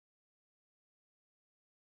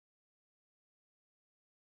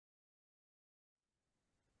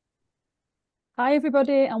Hi,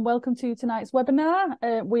 everybody, and welcome to tonight's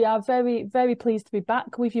webinar. We are very, very pleased to be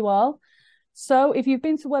back with you all. So if you've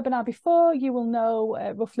been to a webinar before, you will know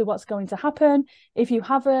roughly what's going to happen. If you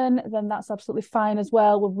haven't, then that's absolutely fine as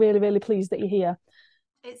well. We're really, really pleased that you're here.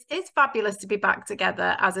 It's fabulous to be back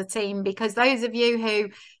together as a team, because those of you who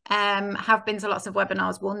have been to lots of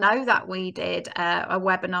webinars will know that we did a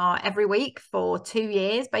webinar every week for 2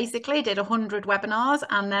 years, basically did 100 webinars,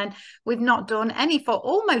 and then we've not done any for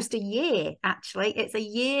almost a year. Actually, it's a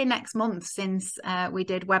year next month since we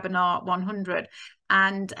did webinar 100.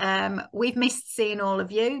 And we've missed seeing all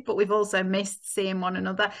of you, but we've also missed seeing one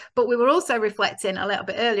another. But we were also reflecting a little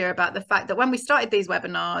bit earlier about the fact that when we started these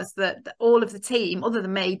webinars, that all of the team, other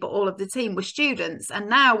than me, but all of the team were students. And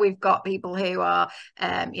now we've got people who are,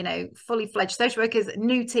 fully fledged social workers,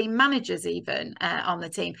 new team managers even on the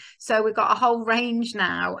team. So we've got a whole range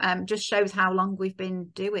now. Just shows how long we've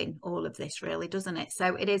been doing all of this, really, doesn't it?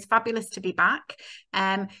 So it is fabulous to be back.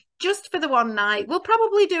 Just for the one night. We'll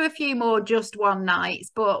probably do a few more just one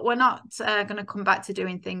nights, but we're not going to come back to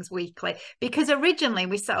doing things weekly, because originally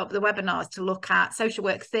we set up the webinars to look at social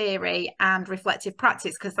work theory and reflective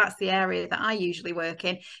practice, because that's the area that I usually work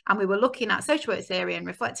in. And we were looking at social work theory and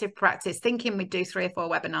reflective practice, thinking we'd do 3 or 4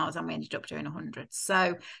 webinars, and we ended up doing 100.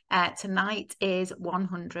 So tonight is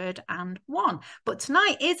 101. But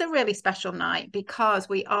tonight is a really special night, because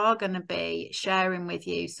we are going to be sharing with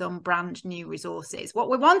you some brand new resources. What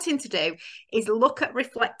we're wanting to do is look at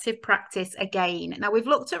reflective practice again. Now, we've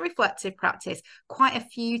looked at reflective practice quite a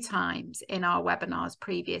few times in our webinars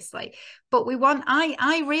previously, but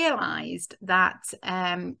I realized that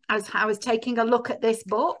as I was taking a look at this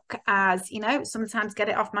book, as you know, sometimes get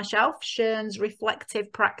it off my shelf, Schön's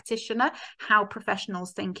Reflective Practitioner, How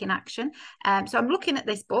Professionals Think in Action. So I'm looking at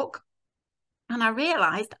this book, and I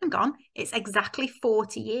realised, hang on, it's exactly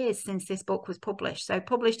 40 years since this book was published. So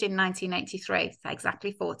published in 1983, so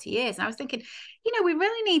exactly 40 years. And I was thinking, we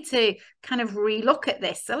really need to kind of relook at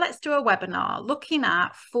this. So let's do a webinar looking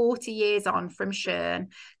at 40 years on from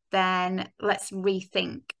Schön. Then let's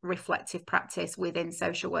rethink reflective practice within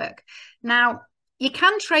social work. Now, you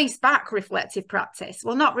can trace back reflective practice.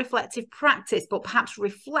 Well, not reflective practice, but perhaps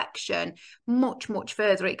reflection much, much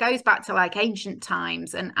further. It goes back to like ancient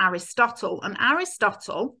times and Aristotle. And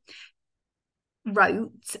Aristotle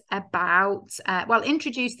wrote about,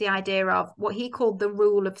 introduced the idea of what he called the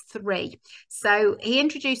rule of 3. So he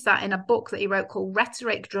introduced that in a book that he wrote called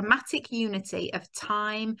Rhetoric, Dramatic Unity of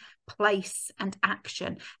Time, Place and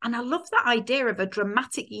Action. And I love that idea of a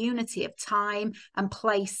dramatic unity of time and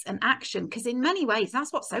place and action, because in many ways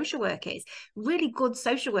that's what social work is. Really good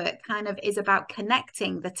social work kind of is about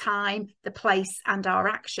connecting the time, the place and our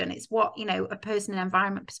action. It's what, a person and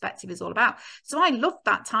environment perspective is all about. So I love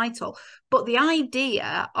that title. But the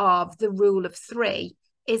idea of the rule of 3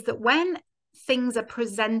 is that when things are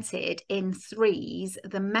presented in 3s,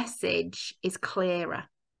 the message is clearer.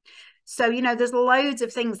 So, there's loads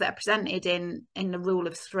of things that are presented in the rule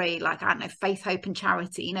of 3, like, I don't know, faith, hope and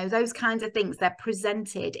charity, those kinds of things, they're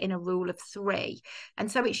presented in a rule of 3.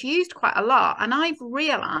 And so it's used quite a lot. And I've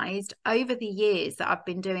realized over the years that I've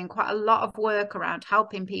been doing quite a lot of work around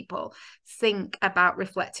helping people think about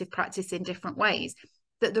reflective practice in different ways,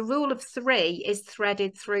 that the rule of 3 is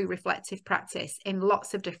threaded through reflective practice in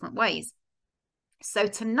lots of different ways. So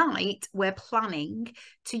tonight we're planning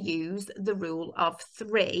to use the rule of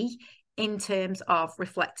 3 in terms of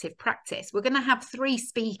reflective practice. We're going to have 3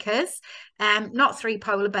 speakers, not 3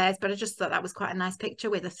 polar bears, but I just thought that was quite a nice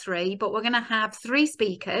picture with a 3. But we're going to have 3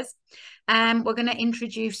 speakers. We're going to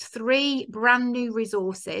introduce 3 brand new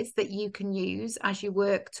resources that you can use as you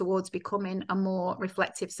work towards becoming a more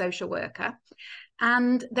reflective social worker.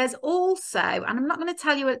 And there's also, and I'm not going to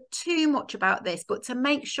tell you too much about this, but to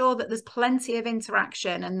make sure that there's plenty of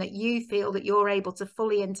interaction and that you feel that you're able to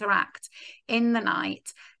fully interact in the night,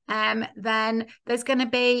 then there's going to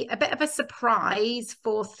be a bit of a surprise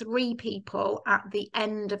for 3 people at the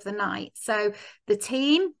end of the night. So the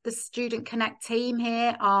team, the Student Connect team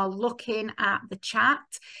here, are looking at the chat.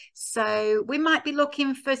 So we might be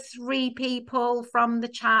looking for 3 people from the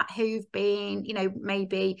chat who've been,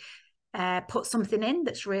 maybe put something in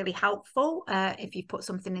that's really helpful if you put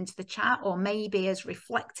something into the chat, or maybe has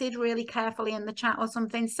reflected really carefully in the chat or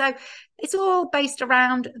something. So it's all based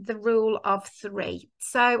around the rule of 3.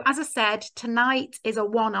 So as I said, tonight is a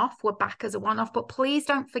one-off. We're back as a one-off, but please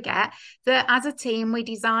don't forget that as a team we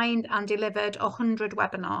designed and delivered 100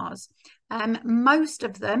 webinars. Most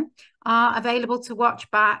of them are available to watch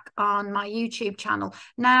back on my YouTube channel.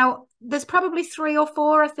 Now, there's probably 3 or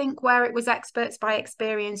 4, I think, where it was experts by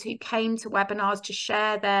experience who came to webinars to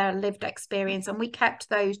share their lived experience, and we kept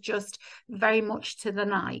those just very much to the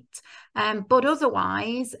night. But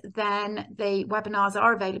otherwise, then the webinars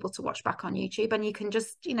are available to watch back on YouTube, and you can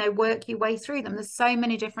just, you know, work your way through them. There's so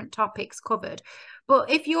many different topics covered. But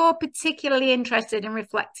if you're particularly interested in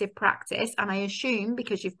reflective practice, and I assume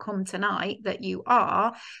because you've come tonight that you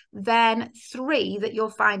are, then 3 that you'll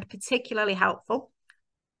find particularly helpful.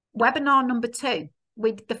 Webinar number 2.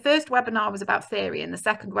 The first webinar was about theory and the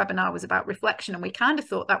second webinar was about reflection, and we kind of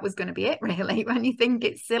thought that was going to be it, really, when you think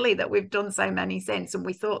it's silly that we've done so many since, and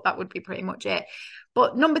we thought that would be pretty much it.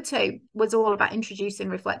 But number 2 was all about introducing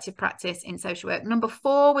reflective practice in social work. Number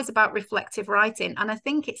 4 was about reflective writing, and I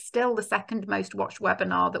think it's still the second most watched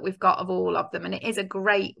webinar that we've got of all of them, and it is a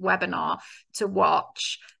great webinar to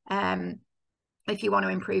watch if you want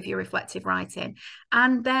to improve your reflective writing.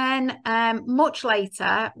 And then much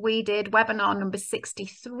later, we did webinar number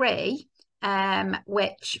 63,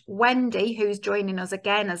 which Wendy, who's joining us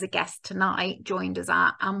again as a guest tonight, joined us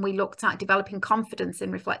at, and we looked at developing confidence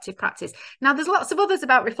in reflective practice. Now, there's lots of others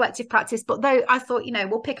about reflective practice, but though I thought, you know,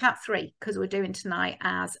 we'll pick out 3 because we're doing tonight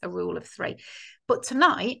as a rule of 3. But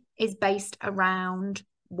tonight is based around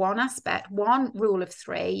one aspect. One rule of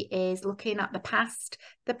 3 is looking at the past,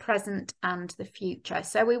 the present, and the future.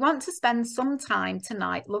 So we want to spend some time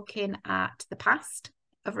tonight looking at the past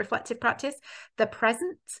of reflective practice, the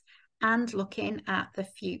present, and looking at the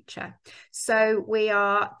future. So we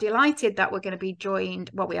are delighted that we're going to be joined,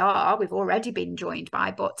 well, we've already been joined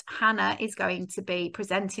by, but Hannah is going to be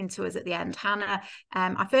presenting to us at the end. Hannah,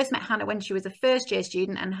 I first met Hannah when she was a first-year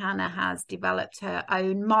student, and Hannah has developed her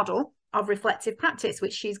own model of reflective practice,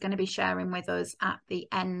 which she's going to be sharing with us at the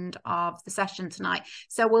end of the session tonight.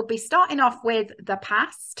 So we'll be starting off with the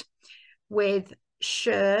past, with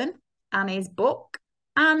Schön and his book.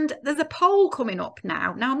 And there's a poll coming up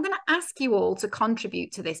now. Now, I'm going to ask you all to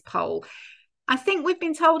contribute to this poll. I think we've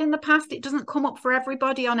been told in the past it doesn't come up for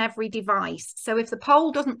everybody on every device. So if the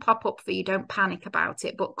poll doesn't pop up for you, don't panic about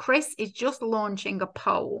it. But Chris is just launching a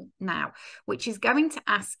poll now, which is going to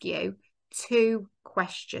ask you 2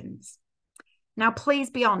 questions. Now, please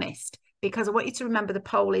be honest, because I want you to remember the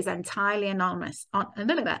poll is entirely anonymous,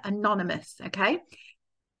 okay?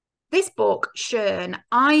 This book, Schön,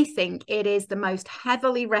 I think it is the most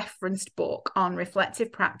heavily referenced book on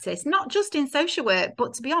reflective practice, not just in social work,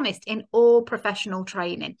 but to be honest, in all professional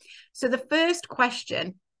training. So the first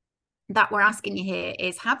question that we're asking you here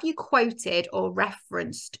is, have you quoted or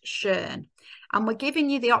referenced Schön? And we're giving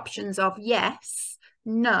you the options of yes,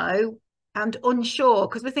 no, and unsure,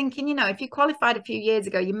 because we're thinking, you know, if you qualified a few years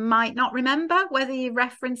ago, you might not remember whether you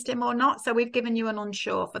referenced him or not. So we've given you an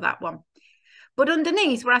unsure for that one. But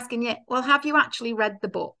underneath, we're asking you, well, have you actually read the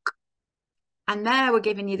book? And there we're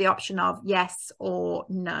giving you the option of yes or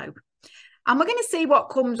no. And we're going to see what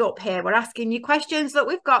comes up here. We're asking you questions. Look,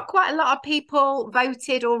 we've got quite a lot of people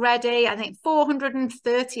voted already. I think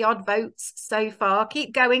 430 odd votes so far.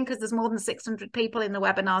 Keep going because there's more than 600 people in the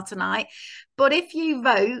webinar tonight. But if you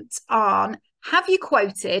vote on, have you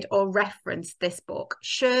quoted or referenced this book,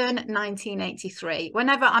 Schön, 1983?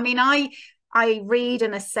 Whenever, I mean, I read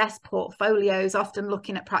and assess portfolios, often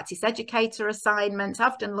looking at practice educator assignments,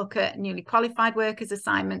 often look at newly qualified workers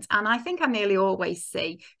assignments, and I think I nearly always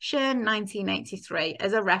see Schön 1983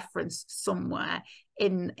 as a reference somewhere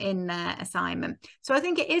in their assignment. So I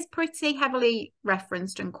think it is pretty heavily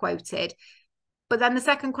referenced and quoted. But then the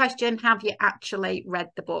second question, have you actually read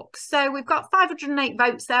the book? So we've got 508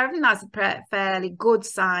 votes there. I think that's a fairly good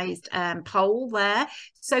sized poll there.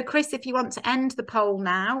 So Chris, if you want to end the poll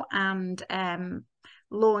now and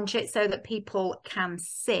launch it so that people can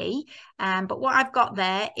see. But what I've got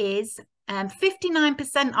there is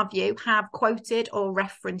 59% of you have quoted or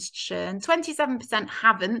referenced Schön, 27%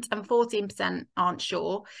 haven't, and 14% aren't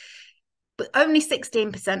sure. But only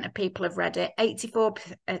 16% of people have read it.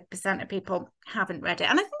 84% of people haven't read it.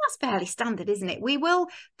 And I think that's fairly standard, isn't it?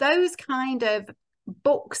 Those kind of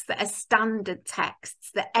books that are standard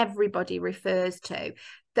texts that everybody refers to,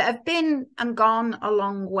 that have been and gone a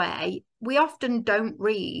long way, we often don't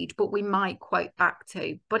read, but we might quote back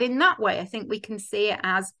to. But in that way, I think we can see it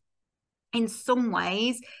as, in some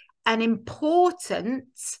ways, an important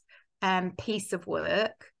piece of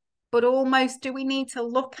work, but almost, do we need to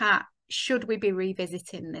look at, should we be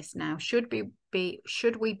revisiting this now? Should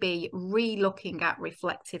we be re-looking at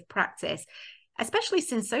reflective practice, especially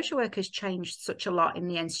since social work has changed such a lot in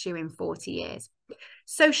the ensuing 40 years?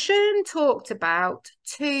 So Schön talked about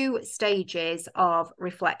 2 stages of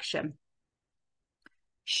reflection.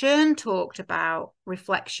 Schön talked about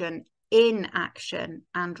reflection in action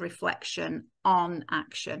and reflection on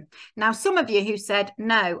action. Now, some of you who said,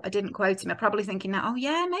 no, I didn't quote him, are probably thinking now, oh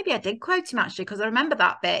yeah, maybe I did quote him actually, because I remember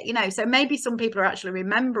that bit, you know, so maybe some people are actually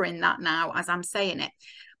remembering that now as I'm saying it.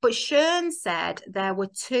 But Schön said there were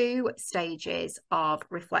 2 stages of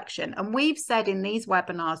reflection. And we've said in these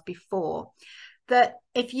webinars before that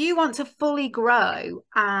if you want to fully grow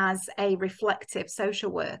as a reflective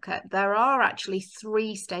social worker, there are actually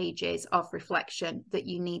 3 stages of reflection that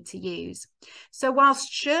you need to use. So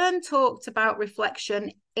whilst Schön talked about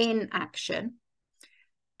reflection in action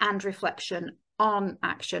and reflection on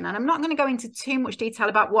action, and I'm not going to go into too much detail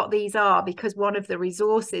about what these are, because one of the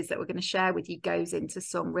resources that we're going to share with you goes into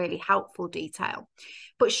some really helpful detail.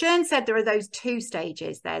 But Schön said there are those 2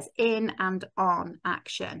 stages. There's in and on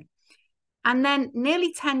action. And then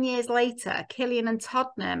nearly 10 years later, Killian and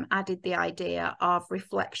Todnam added the idea of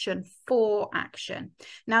reflection for action.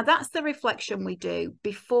 Now, that's the reflection we do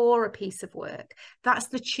before a piece of work. That's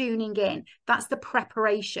the tuning in. That's the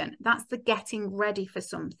preparation. That's the getting ready for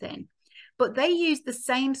something. But they used the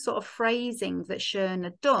same sort of phrasing that Schön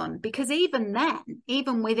had done, because even then,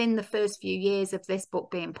 even within the first few years of this book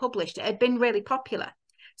being published, it had been really popular.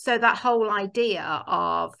 So that whole idea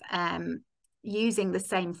of using the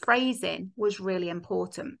same phrasing was really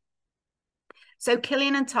important. So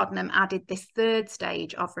Killian and Todnam added this 3rd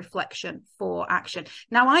stage of reflection for action.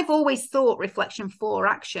 Now, I've always thought reflection for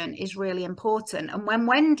action is really important. And when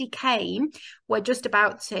Wendy came, we're just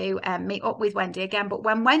about to meet up with Wendy again, but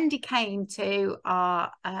when Wendy came to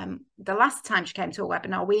our, the last time she came to a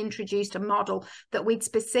webinar, we introduced a model that we'd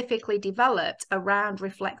specifically developed around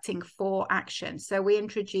reflecting for action. So we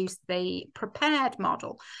introduced the prepared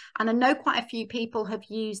model. And I know quite a few people have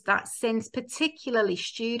used that since, particularly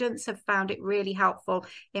students have found it really helpful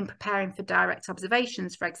in preparing for direct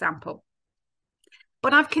observations, for example.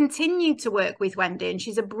 But I've continued to work with Wendy, and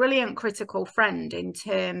she's a brilliant critical friend in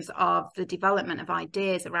terms of the development of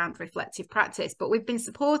ideas around reflective practice. But we've been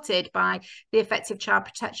supported by the Effective Child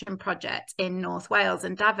Protection Project in North Wales,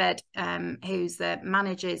 and Dafydd, who's the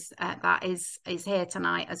manages that, is here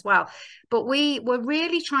tonight as well. But we were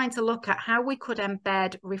really trying to look at how we could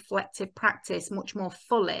embed reflective practice much more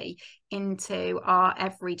fully into our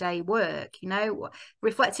everyday work. You know,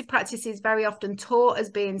 reflective practice is very often taught as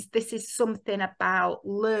being, this is something about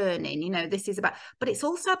learning, you know, this is about, but it's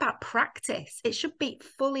also about practice. It should be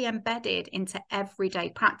fully embedded into everyday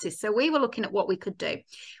practice. So we were looking at what we could do.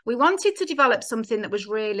 We wanted to develop something that was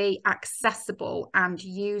really accessible and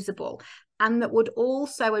usable, and that would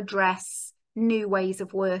also address new ways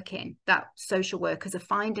of working that social workers are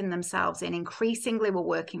finding themselves in. Increasingly, we're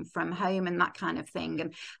working from home and that kind of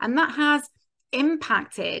thing. And that has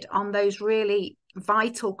impacted on those really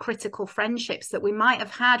vital, critical friendships that we might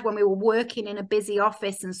have had when we were working in a busy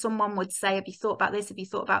office and someone would say, have you thought about this? Have you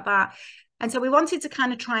thought about that? And so we wanted to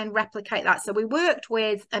kind of try and replicate that. So we worked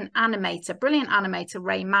with an animator, brilliant animator,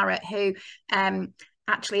 Ray Marrett, who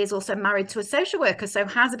actually is also married to a social worker, so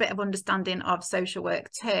has a bit of understanding of social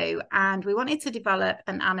work too. And we wanted to develop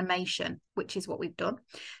an animation, which is what we've done.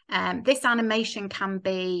 This animation can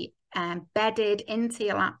be embedded into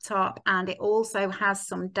your laptop, and it also has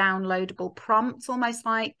some downloadable prompts, almost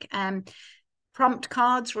like prompt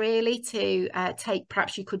cards really, to take.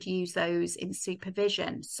 Perhaps you could use those in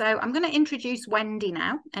supervision. So I'm going to introduce Wendy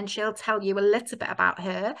now, and she'll tell you a little bit about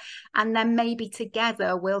her, and then maybe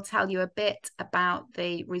together we'll tell you a bit about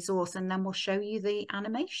the resource, and then we'll show you the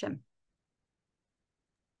animation.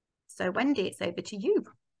 So Wendy, it's over to you.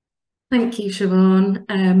 Thank you, Siobhan.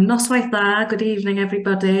 Noswaith dda, good evening,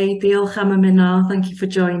 everybody. Diolch am ymuno, thank you for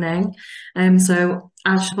joining. So,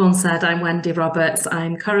 as Siobhan said, I'm Wendy Roberts.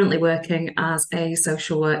 I'm currently working as a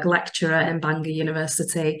social work lecturer in Bangor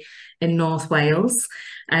University in North Wales.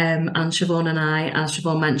 And Siobhan and I, as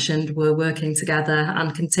Siobhan mentioned, were working together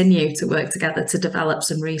and continue to work together to develop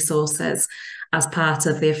some resources as part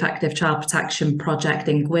of the Effective Child Protection Project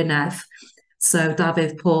in Gwynedd. So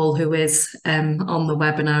Dafydd Paul, who is on the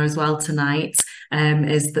webinar as well tonight,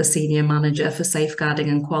 is the Senior Manager for Safeguarding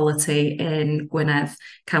and Quality in Gwynedd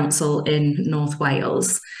Council in North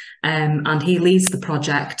Wales. And he leads the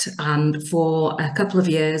project. And for a couple of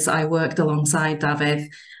years, I worked alongside Dafydd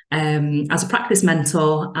as a practice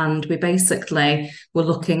mentor, and we basically were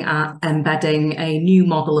looking at embedding a new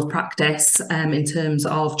model of practice in terms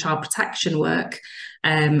of child protection work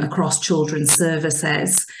across children's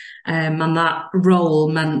services. And that role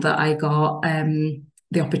meant that I got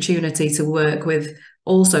the opportunity to work with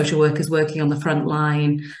all social workers working on the front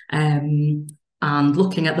line and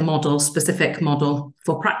looking at the model, specific model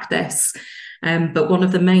for practice. But one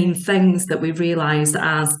of the main things that we realised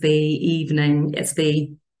as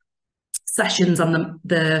the sessions and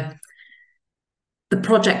the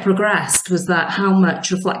project progressed was that how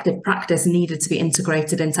much reflective practice needed to be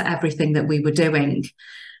integrated into everything that we were doing.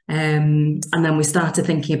 And then we started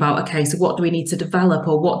thinking about, okay, so what do we need to develop,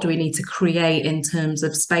 or what do we need to create in terms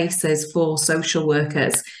of spaces for social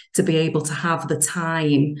workers to be able to have the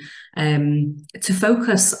time to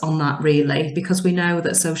focus on that, really, because we know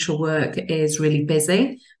that social work is really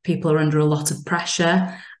busy. People are under a lot of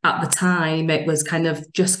pressure. At the time, it was kind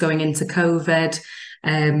of just going into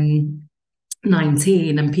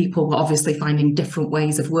COVID-19, and people were obviously finding different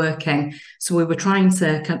ways of working. So we were trying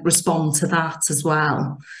to kind of respond to that as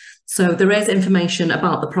well. So there is information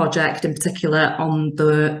about the project in particular on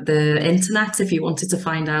the internet if you wanted to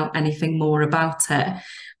find out anything more about it.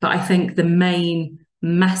 But I think the main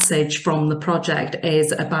message from the project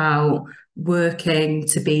is about working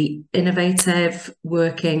to be innovative,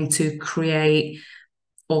 working to create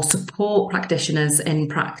or support practitioners in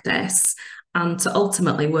practice, and to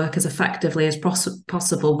ultimately work as effectively as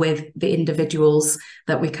possible with the individuals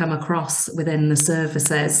that we come across within the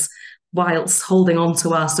services, whilst holding on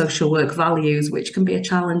to our social work values, which can be a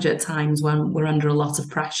challenge at times when we're under a lot of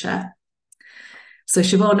pressure. So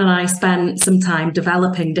Siobhan and I spent some time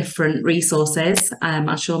developing different resources.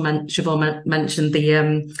 As Siobhan mentioned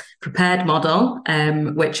the prepared model,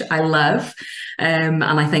 which I love, and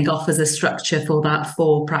I think offers a structure for that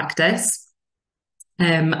for practice.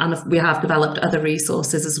 And we have developed other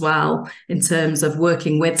resources as well in terms of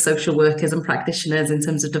working with social workers and practitioners in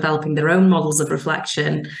terms of developing their own models of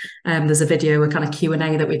reflection. There's a video, a kind of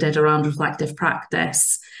Q&A that we did around reflective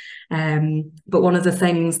practice. But one of the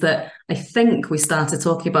things that I think we started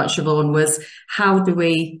talking about, Siobhan, was how do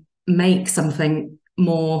we make something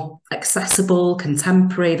more accessible,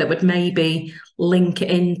 contemporary, that would maybe link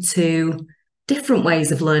into different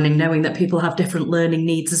ways of learning, knowing that people have different learning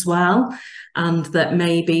needs as well, and that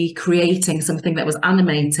maybe creating something that was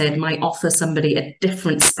animated might offer somebody a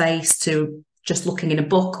different space to just looking in a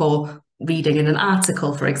book or reading in an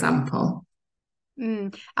article, for example.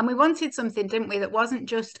 And we wanted something, didn't we, that wasn't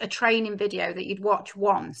just a training video that you'd watch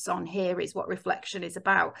once on here is what reflection is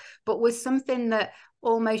about, but was something that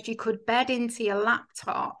almost you could bed into your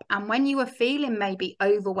laptop, and when you were feeling maybe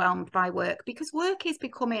overwhelmed by work, because work is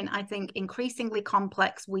becoming, I think, increasingly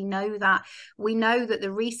complex. We know that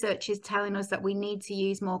the research is telling us that we need to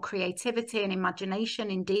use more creativity and imagination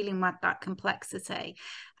in dealing with that complexity.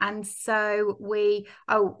 And so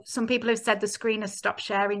some people have said the screen has stopped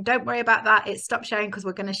sharing. Don't worry about that. It's stopped sharing because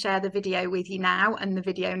we're going to share the video with you now, and the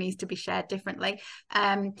video needs to be shared differently.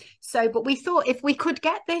 But we thought if we could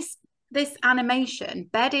get this animation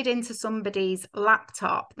bedded into somebody's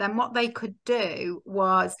laptop, then what they could do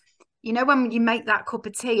was, you know, when you make that cup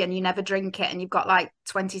of tea and you never drink it, and you've got like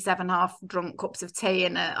 27 half drunk cups of tea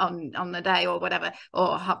on the day or whatever,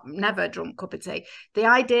 or never drunk cup of tea. The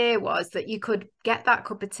idea was that you could get that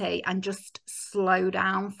cup of tea and just slow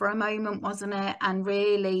down for a moment, wasn't it? And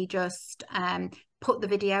really just put the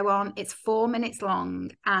video on. It's 4 minutes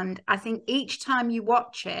long, and I think each time you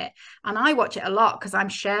watch it, and I watch it a lot because I'm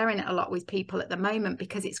sharing it a lot with people at the moment,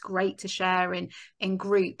 because it's great to share in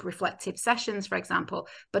group reflective sessions, for example,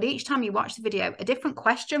 but each time you watch the video, a different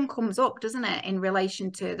question comes up, doesn't it, in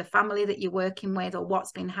relation to the family that you're working with or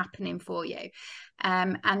what's been happening for you.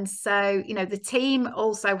 And so, you know, the team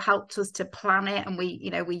also helped us to plan it, and we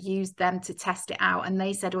used them to test it out, and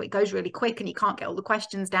they said, oh, it goes really quick and you can't get all the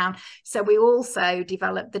questions down. So we also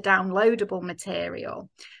developed the downloadable material.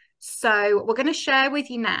 So we're going to share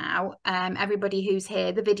with you now, everybody who's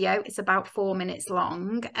here, the video. It's about 4 minutes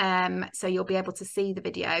long, so you'll be able to see the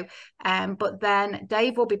video. But then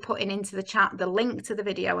Dave will be putting into the chat the link to the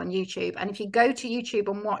video on YouTube. And if you go to YouTube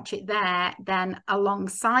and watch it there, then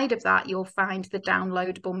alongside of that, you'll find the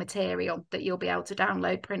downloadable material that you'll be able to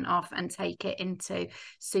download, print off, and take it into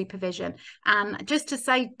supervision. And just to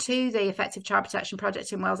say to the Effective Child Protection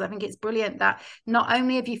Project in Wales, I think it's brilliant that not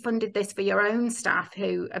only have you funded this for your own staff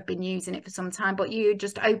who have been using it for some time, but you're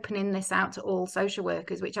just opening this out to all social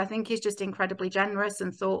workers, which I think is just incredibly generous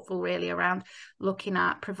and thoughtful, really, around looking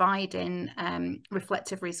at providing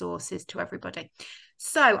reflective resources to everybody.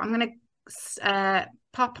 So I'm going to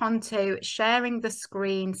pop onto sharing the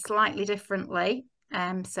screen slightly differently,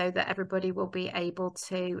 so that everybody will be able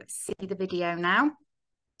to see the video now.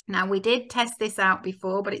 Now, we did test this out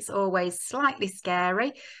before, but it's always slightly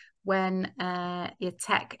scary when your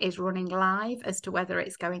tech is running live as to whether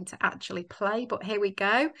it's going to actually play. But here we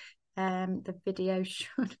go. The video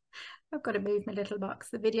should, I've got to move my little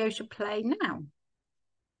box. The video should play now.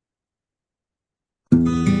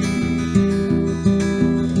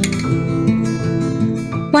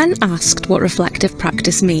 When asked what reflective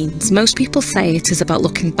practice means, most people say it is about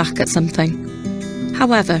looking back at something.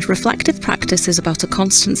 However, reflective practice is about a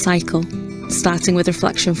constant cycle, starting with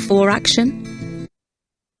reflection for action,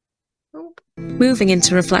 moving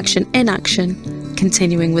into reflection in action,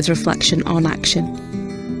 continuing with reflection on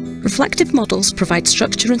action. Reflective models provide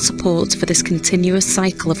structure and support for this continuous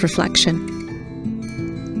cycle of reflection.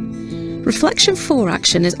 Reflection for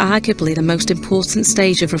action is arguably the most important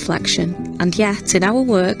stage of reflection, and yet in our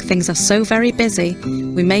work things are so very busy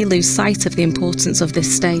we may lose sight of the importance of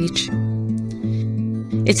this stage.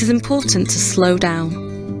 It is important to slow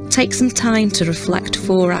down, take some time to reflect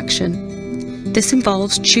for action. This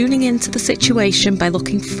involves tuning into the situation by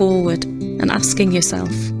looking forward and asking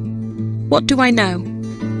yourself, what do I know?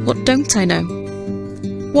 What don't I know?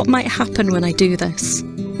 What might happen when I do this?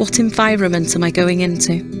 What environment am I going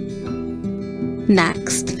into?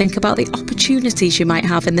 Next, think about the opportunities you might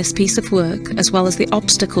have in this piece of work, as well as the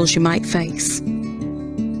obstacles you might face.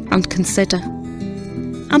 And consider,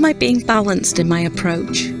 am I being balanced in my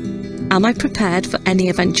approach? Am I prepared for any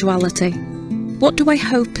eventuality? What do I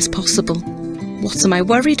hope is possible? What am I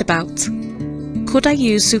worried about? Could I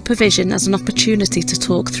use supervision as an opportunity to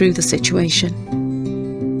talk through the situation?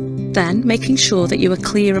 Then, making sure that you are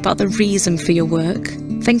clear about the reason for your work,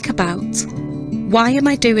 think about, why am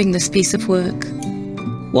I doing this piece of work?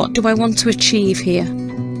 What do I want to achieve here?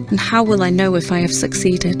 And how will I know if I have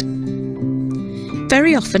succeeded?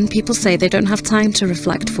 Very often people say they don't have time to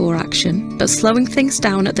reflect for action, but slowing things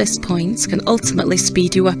down at this point can ultimately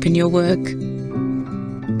speed you up in your work.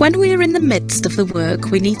 When we are in the midst of the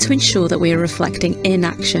work, we need to ensure that we are reflecting in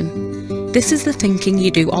action. This is the thinking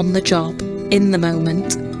you do on the job, in the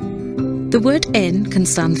moment. The word in can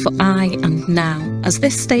stand for I and now, as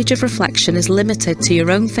this stage of reflection is limited to your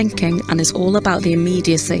own thinking and is all about the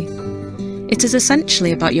immediacy. It is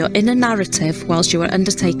essentially about your inner narrative whilst you are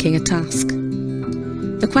undertaking a task.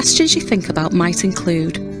 The questions you think about might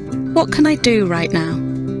include, what can I do right now?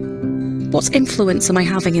 What influence am I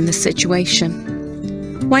having in this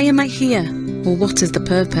situation? Why am I here? Or what is the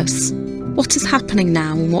purpose? What is happening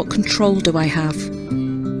now and what control do I have?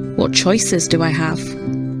 What choices do I have?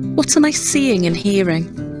 What am I seeing and hearing?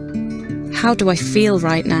 How do I feel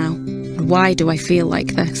right now? And why do I feel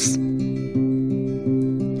like this?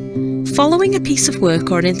 Following a piece of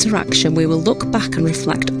work or an interaction, we will look back and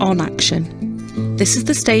reflect on action. This is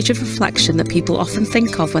the stage of reflection that people often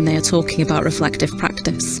think of when they are talking about reflective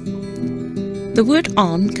practice. The word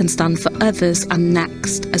on can stand for others and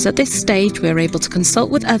next, as at this stage we are able to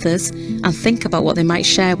consult with others and think about what they might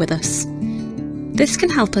share with us. This can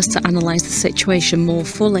help us to analyse the situation more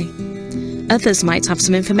fully. Others might have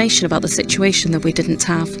some information about the situation that we didn't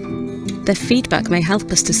have. Their feedback may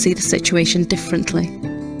help us to see the situation differently.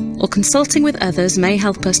 Or consulting with others may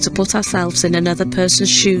help us to put ourselves in another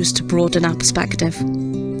person's shoes to broaden our perspective.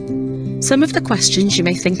 Some of the questions you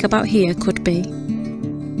may think about here could be,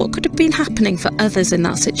 what could have been happening for others in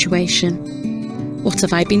that situation? What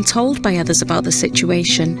have I been told by others about the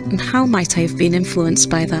situation, and how might I have been influenced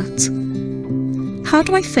by that? How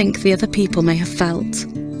do I think the other people may have felt?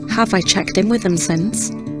 Have I checked in with them since?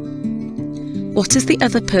 What is the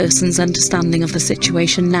other person's understanding of the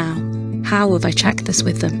situation now? How have I checked this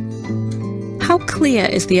with them? How clear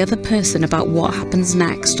is the other person about what happens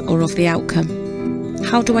next or of the outcome?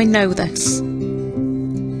 How do I know this?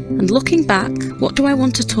 And looking back, what do I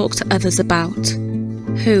want to talk to others about?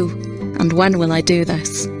 Who and when will I do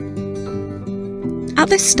this? At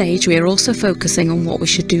this stage, we are also focusing on what we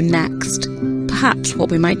should do next. Perhaps what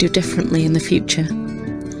we might do differently in the future.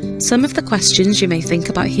 Some of the questions you may think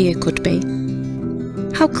about here could be,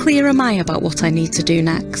 how clear am I about what I need to do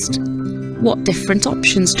next? What different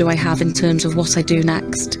options do I have in terms of what I do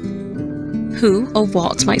next? Who or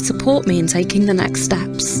what might support me in taking the next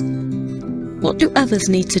steps? What do others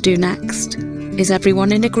need to do next? Is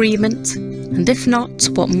everyone in agreement? And if not,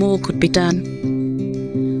 what more could be done?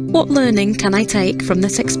 What learning can I take from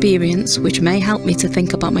this experience which may help me to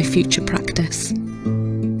think about my future practice?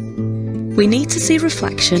 We need to see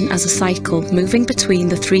reflection as a cycle moving between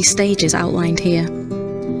the three stages outlined here.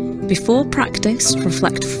 Before practice,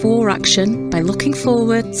 reflect for action by looking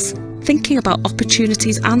forwards, thinking about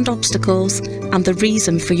opportunities and obstacles and the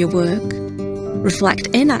reason for your work. Reflect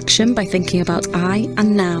in action by thinking about I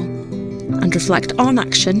and now. And reflect on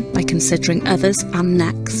action by considering others and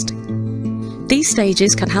next. These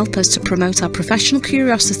stages can help us to promote our professional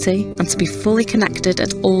curiosity and to be fully connected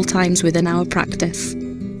at all times within our practice.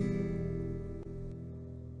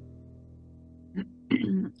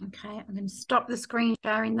 Okay, I'm going to stop the screen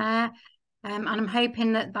sharing there. And I'm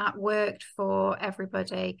hoping that that worked for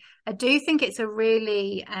everybody. I do think it's a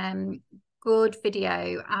really good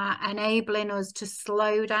video enabling us to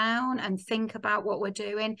slow down and think about what we're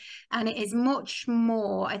doing. And it is much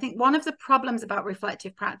more, I think one of the problems about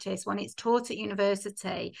reflective practice when it's taught at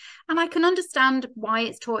university, and I can understand why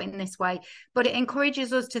it's taught in this way, but it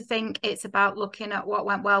encourages us to think it's about looking at what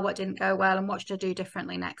went well, what didn't go well, and what should I do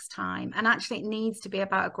differently next time. And actually it needs to be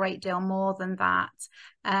about a great deal more than that.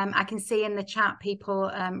 I can see in the chat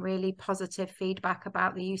people really positive feedback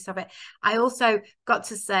about the use of it. I also got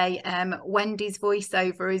to say Wendy's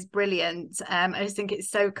voiceover is brilliant. I just think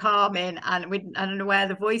it's so calming, and I don't know where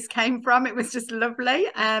the voice came from. It was just lovely.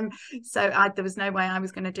 So there was no way I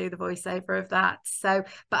was going to do the voiceover of that. So,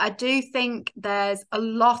 but I do think there's a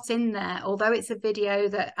lot in there, although it's a video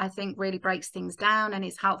that I think really breaks things down and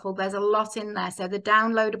is helpful. There's a lot in there. So the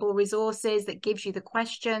downloadable resources that gives you the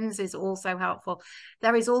questions is also helpful.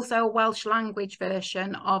 There is also a Welsh language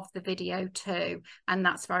version of the video too, and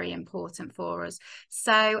that's very important for us.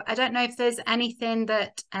 So I don't know if there's anything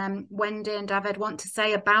that Wendy and Dafydd want to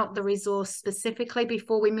say about the resource specifically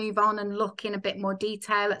before we move on and look in a bit more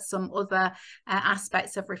detail at some other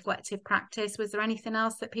aspects of reflective practice. Was there anything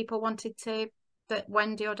else that that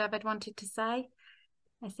Wendy or Dafydd wanted to say?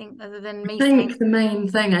 I think other than me saying... the main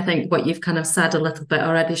thing, I think what you've kind of said a little bit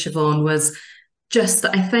already, Siobhan, was just,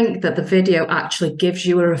 I think that the video actually gives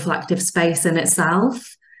you a reflective space in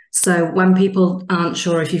itself. So when people aren't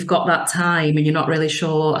sure if you've got that time and you're not really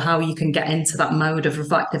sure how you can get into that mode of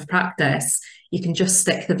reflective practice, you can just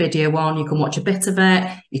stick the video on, you can watch a bit of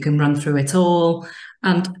it, you can run through it all.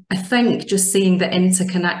 And I think just seeing the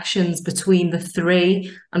interconnections between the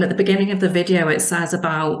three, and at the beginning of the video, it says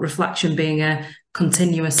about reflection being a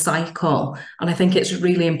continuous cycle. And I think it's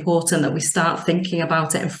really important that we start thinking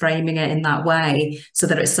about it and framing it in that way, so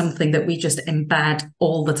that it's something that we just embed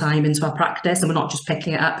all the time into our practice and we're not just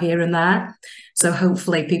picking it up here and there. So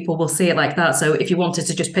hopefully people will see it like that. So if you wanted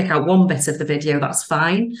to just pick out one bit of the video, that's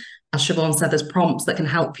fine. As Siobhan said, there's prompts that can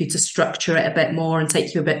help you to structure it a bit more and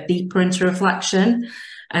take you a bit deeper into reflection.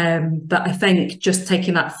 But I think just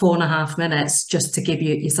taking that 4.5 minutes just to give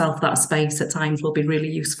yourself that space at times will be really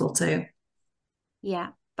useful too. Yeah,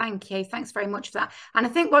 thank you. Thanks very much for that. And I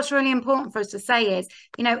think what's really important for us to say is,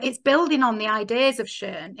 you know, it's building on the ideas of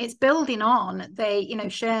Schön. It's building on the, you know,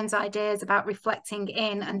 Schön's ideas about reflecting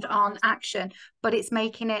in and on action, but it's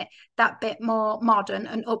making it that bit more modern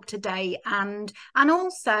and up to date, and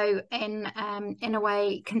also in a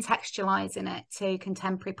way contextualizing it to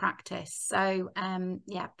contemporary practice. So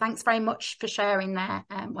yeah, thanks very much for sharing there,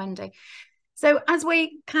 Wendy. So as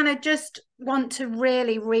we kind of just want to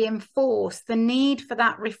really reinforce the need for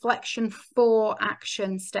that reflection for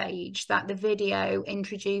action stage that the video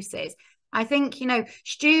introduces, I think, you know,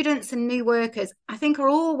 students and new workers, I think, are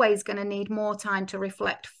always going to need more time to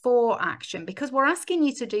reflect for action, because we're asking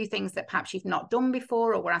you to do things that perhaps you've not done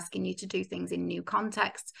before, or we're asking you to do things in new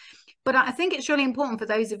contexts. But I think it's really important for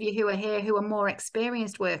those of you who are here who are more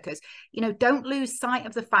experienced workers, you know, don't lose sight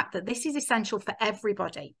of the fact that this is essential for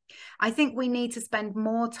everybody. I think we need to spend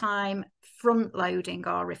more time front loading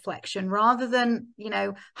our reflection rather than, you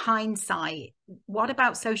know, hindsight. What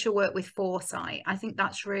about social work with foresight? I think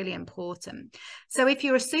that's really important. So if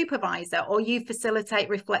you're a supervisor or you facilitate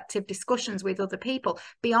reflective discussions with other people,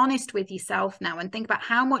 be honest with yourself now and think about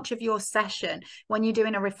how much of your session when you're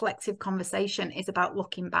doing a reflective conversation is about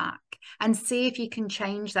looking back, and see if you can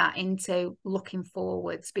change that into looking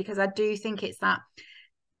forwards, because I do think it's that,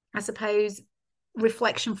 I suppose,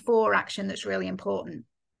 reflection for action that's really important.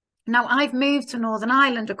 Now, I've moved to Northern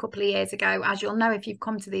Ireland a couple of years ago, as you'll know if you've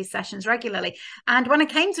come to these sessions regularly. And when I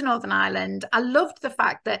came to Northern Ireland, I loved the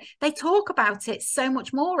fact that they talk about it so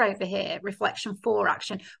much more over here, reflection for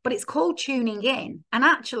action, but it's called tuning in. And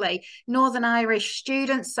actually, Northern Irish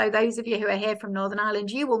students, so those of you who are here from Northern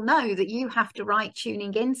Ireland, you will know that you have to write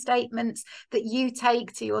tuning in statements that you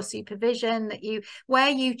take to your supervision,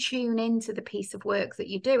 where you tune into the piece of work that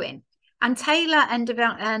you're doing. And Taylor and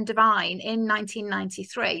Devine in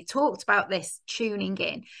 1993 talked about this tuning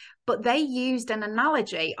in, but they used an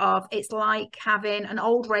analogy of it's like having an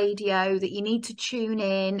old radio that you need to tune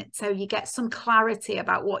in so you get some clarity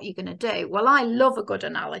about what you're going to do. Well, I love a good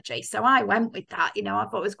analogy, so I went with that. You know, I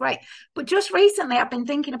thought it was great. But just recently, I've been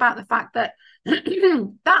thinking about the fact that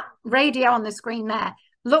that radio on the screen there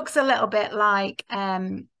looks a little bit like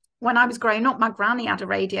when I was growing up, my granny had a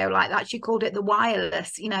radio like that. She called it the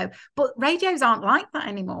wireless, you know, but radios aren't like that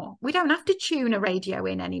anymore. We don't have to tune a radio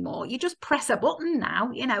in anymore. You just press a button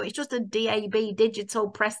now, you know, it's just a DAB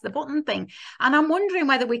digital press the button thing. And I'm wondering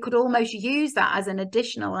whether we could almost use that as an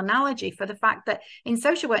additional analogy for the fact that in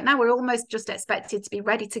social work now, we're almost just expected to be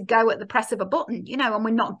ready to go at the press of a button, you know, and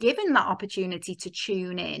we're not given that opportunity to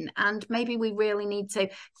tune in. And maybe we really need to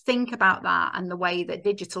think about that and the way that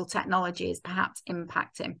digital technology is perhaps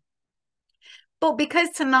impacting. But because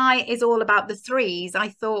tonight is all about the threes, I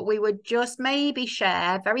thought we would just maybe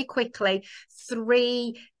share very quickly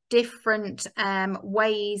 3 different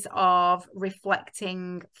ways of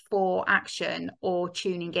reflecting for action or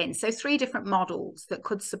tuning in. So 3 different models that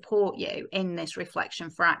could support you in this reflection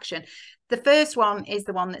for action. The first one is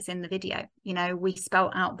the one that's in the video. You know, we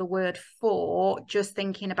spell out the word for, just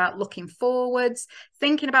thinking about looking forwards,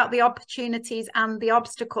 thinking about the opportunities and the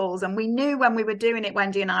obstacles. And we knew when we were doing it,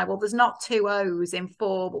 Wendy and I, well, there's not 2 O's in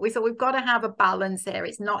for, but we thought we've got to have a balance here.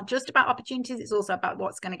 It's not just about opportunities, it's also about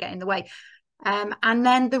what's going to get in the way. And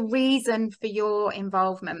then the reason for your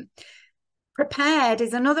involvement. Prepared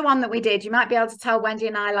is another one that we did. You might be able to tell Wendy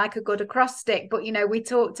and I like a good acrostic, but you know, we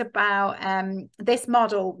talked about this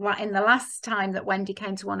model in the last time that Wendy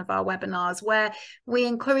came to one of our webinars, where we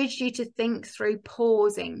encouraged you to think through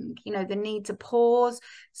pausing, you know, the need to pause,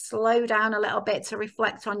 slow down a little bit to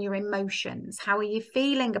reflect on your emotions. How are you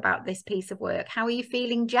feeling about this piece of work? How are you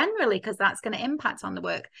feeling generally? Because that's going to impact on the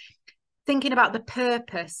work. Thinking about the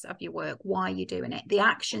purpose of your work, why you're doing it, the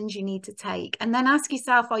actions you need to take, and then ask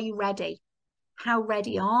yourself, are you ready? How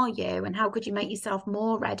ready are you? And how could you make yourself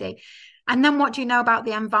more ready? And then what do you know about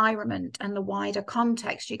the environment and the wider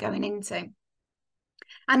context you're going into?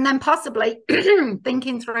 And then possibly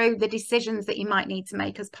thinking through the decisions that you might need to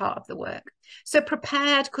make as part of the work. So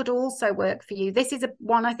prepared could also work for you. This is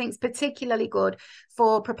one I think is particularly good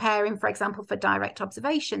for preparing, for example, for direct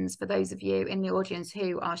observations for those of you in the audience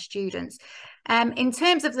who are students. In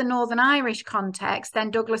terms of the Northern Irish context,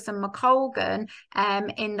 then Douglas and McColgan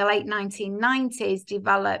in the late 1990s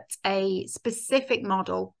developed a specific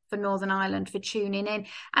model for Northern Ireland for tuning in.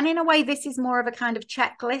 And in a way, this is more of a kind of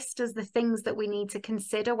checklist as the things that we need to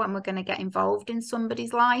consider when we're going to get involved in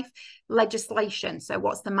somebody's life. Legislation, so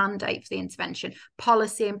what's the mandate for the intervention?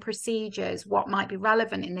 Policy and procedures, what might be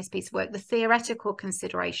relevant in this piece of work? The theoretical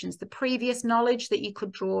considerations, the previous knowledge that you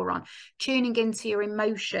could draw on, tuning into your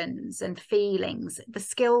emotions and feelings, the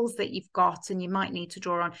skills that you've got and you might need to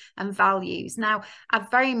draw on, and values. Now,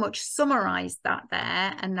 I've very much summarised that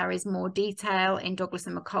there, and there is more detail in Douglas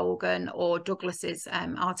and McColgan or Douglas's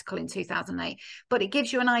article in 2008, but it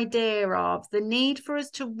gives you an idea of the need for us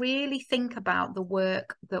to really think about the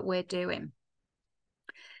work that we're doing.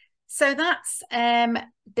 So that's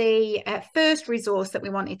the first resource that we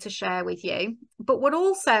wanted to share with you, but we're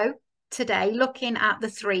also today looking at the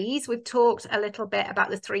threes. We've talked a little bit about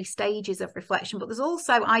the 3 stages of reflection, but there's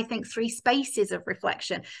also, I think, 3 spaces of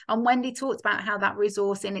reflection. And Wendy talked about how that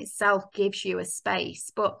resource in itself gives you a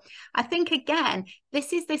space. But I think, again,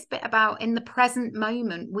 this is this bit about in the present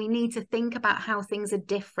moment, we need to think about how things are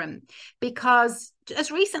different, because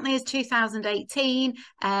as recently as 2018,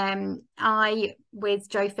 I, with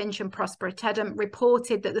Joe Finch and Prospera Teddem,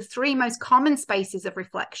 reported that the 3 most common spaces of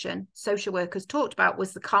reflection social workers talked about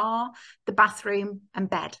was the car, the bathroom, and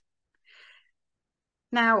bed.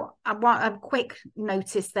 Now, I want a quick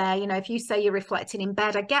notice there. You know, if you say you're reflecting in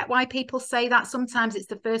bed, I get why people say that. Sometimes it's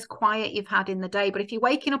the first quiet you've had in the day. But if you're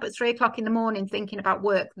waking up at 3 o'clock in the morning thinking about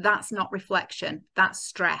work, that's not reflection. That's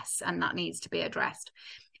stress, and that needs to be addressed.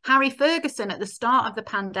 Harry Ferguson at the start of the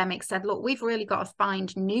pandemic said, look, we've really got to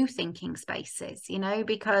find new thinking spaces, you know,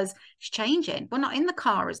 because it's changing. We're not in the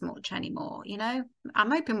car as much anymore, you know. I'm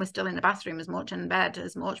hoping we're still in the bathroom as much and bed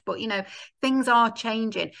as much, but, you know, things are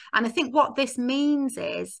changing. And I think what this means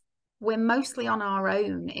is we're mostly on our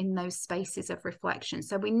own in those spaces of reflection.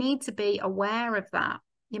 So we need to be aware of that.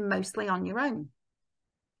 You're mostly on your own.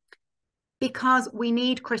 Because we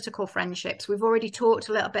need critical friendships. We've already talked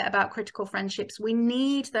a little bit about critical friendships. We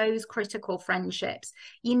need those critical friendships.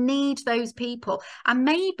 You need those people. And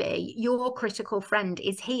maybe your critical friend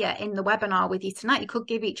is here in the webinar with you tonight. You could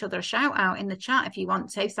give each other a shout out in the chat if you want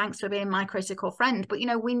to. Thanks for being my critical friend. But, you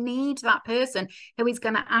know, we need that person who is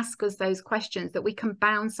going to ask us those questions that we can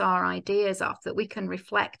bounce our ideas off, that we can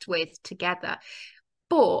reflect with together.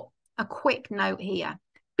 But a quick note here.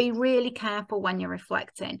 Be really careful when you're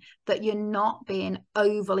reflecting that you're not being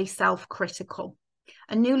overly self-critical.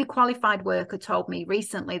 A newly qualified worker told me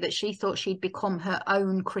recently that she thought she'd become her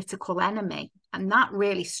own critical enemy. And that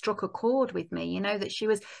really struck a chord with me, you know, that she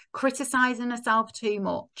was criticizing herself too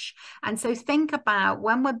much. And so think about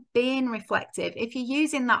when we're being reflective, if you're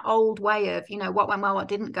using that old way of, you know, what went well, what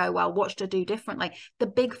didn't go well, what should I do differently? The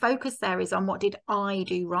big focus there is on what did I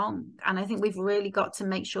do wrong? And I think we've really got to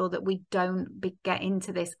make sure that we don't get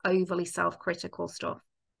into this overly self-critical stuff.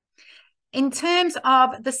 In terms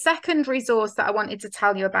of the second resource that I wanted to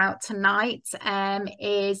tell you about tonight,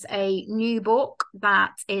 is a new book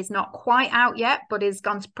that is not quite out yet, but is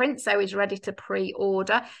gone to print, so is ready to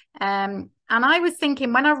pre-order. And I was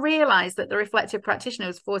thinking, when I realised that the Reflective Practitioner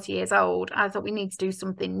was 40 years old, I thought we need to do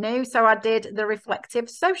something new. So I did the Reflective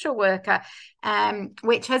Social Worker,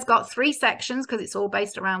 which has got 3 sections, because it's all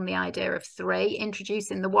based around the idea of 3,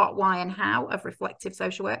 introducing the what, why and how of reflective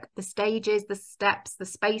social work, the stages, the steps, the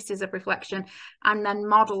spaces of reflection, and then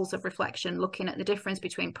models of reflection, looking at the difference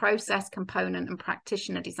between process, component and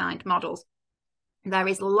practitioner designed models. There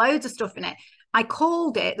is loads of stuff in it. I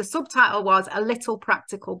called it, the subtitle was A Little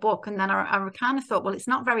Practical Book. And then I kind of thought, well, it's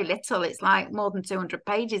not very little. It's like more than 200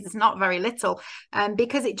 pages. It's not very little,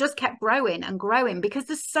 because it just kept growing and growing, because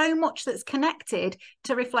there's so much that's connected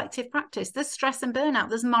to reflective practice. There's stress and burnout.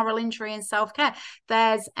 There's moral injury and self-care.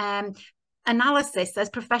 There's analysis, there's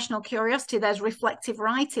professional curiosity, there's reflective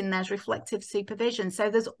writing, there's reflective supervision. So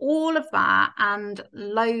there's all of that and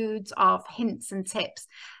loads of hints and tips.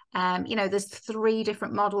 You know, there's 3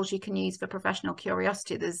 different models you can use for professional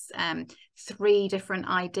curiosity. There's 3 different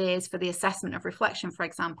ideas for the assessment of reflection, for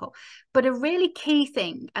example. But a really key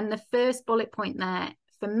thing, and the first bullet point there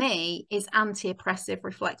for me, is anti-oppressive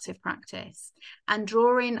reflective practice, and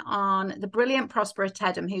drawing on the brilliant Prospera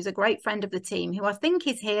Tedham, who's a great friend of the team, who I think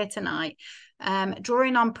is here tonight.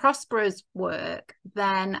 Drawing on Prospera's work,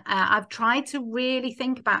 then I've tried to really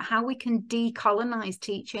think about how we can decolonize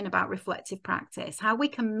teaching about reflective practice, how we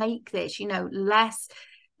can make this, you know, less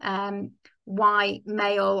white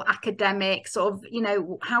male academic sort of, you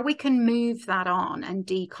know, how we can move that on and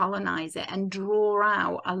decolonize it and draw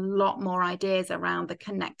out a lot more ideas around the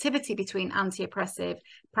connectivity between anti-oppressive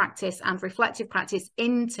practice and reflective practice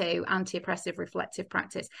into anti-oppressive reflective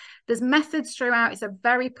practice. There's methods throughout. It's a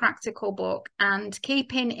very practical book, and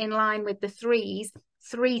keeping in line with the 3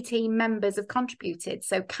 team members have contributed.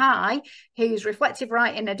 So Kai, whose reflective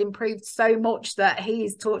writing had improved so much that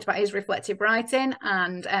he's talked about his reflective writing,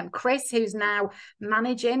 and Chris, who's now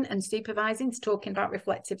managing and supervising, talking about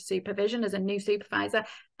reflective supervision as a new supervisor,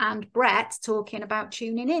 and Brett talking about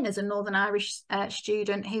tuning in as a Northern Irish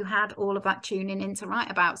student who had all of that tuning in to write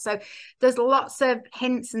about. So there's lots of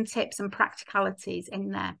hints and tips and practicalities in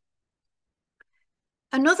there.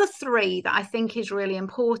 Another 3 that I think is really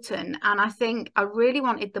important, and I think I really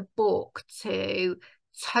wanted the book to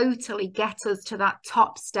totally get us to that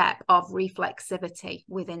top step of reflexivity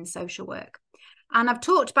within social work. And I've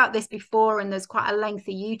talked about this before, and there's quite a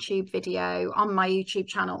lengthy YouTube video on my YouTube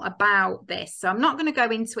channel about this. So I'm not going to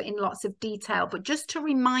go into it in lots of detail, but just to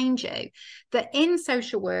remind you that in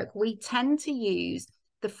social work, we tend to use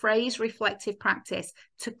the phrase reflective practice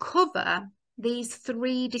to cover these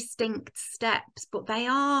 3 distinct steps, but they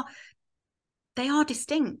are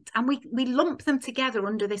distinct, and we lump them together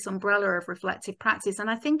under this umbrella of reflective practice. And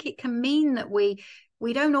I think it can mean that we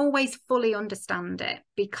don't always fully understand it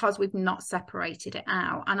because we've not separated it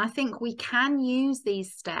out. And I think we can use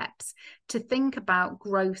these steps to think about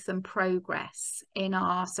growth and progress in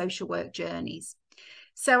our social work journeys.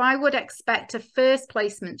 So I would expect a first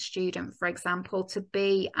placement student, for example, to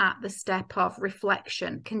be at the step of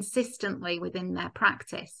reflection consistently within their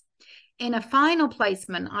practice. In a final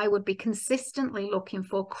placement, I would be consistently looking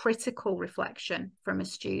for critical reflection from a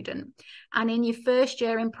student. And in your first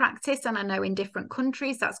year in practice, and I know in different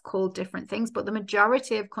countries that's called different things, but the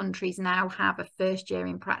majority of countries now have a first year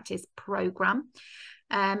in practice program.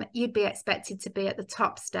 You'd be expected to be at the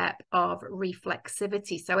top step of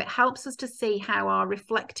reflexivity. So it helps us to see how our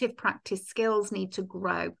reflective practice skills need to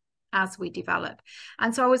grow as we develop.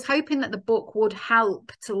 And so I was hoping that the book would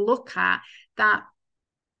help to look at that,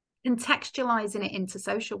 contextualizing it into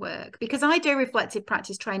social work, because I do reflective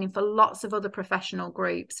practice training for lots of other professional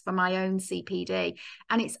groups for my own CPD,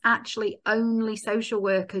 and it's actually only social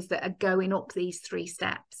workers that are going up these 3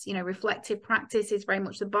 steps. You know, reflective practice is very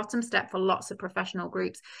much the bottom step for lots of professional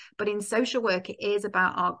groups, but in social work it is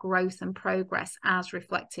about our growth and progress as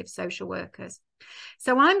reflective social workers.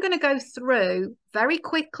 So I'm going to go through very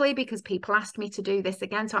quickly, because people asked me to do this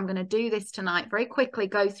again, so I'm going to do this tonight very quickly,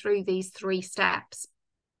 go through these 3 steps.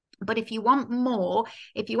 But if you want more,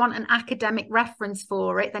 if you want an academic reference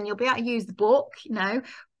for it, then you'll be able to use the book, you know,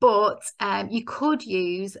 but you could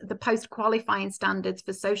use the post-qualifying standards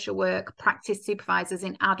for social work practice supervisors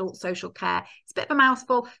in adult social care. It's a bit of a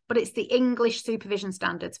mouthful, but it's the English supervision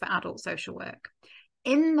standards for adult social work.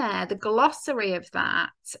 In there, the glossary of that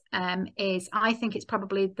is, I think it's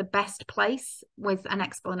probably the best place with an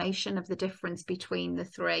explanation of the difference between the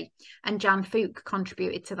three. And Jan Fuchs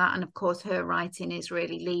contributed to that. And of course, her writing is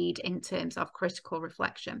really lead in terms of critical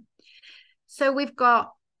reflection. So we've got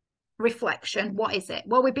reflection. What is it?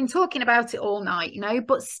 Well, we've been talking about it all night, you know,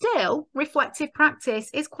 but still reflective practice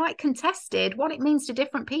is quite contested. What it means to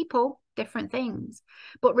different people, different things.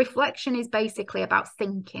 But reflection is basically about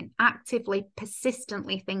thinking, actively,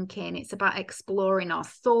 persistently thinking. It's about exploring our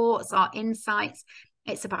thoughts, our insights.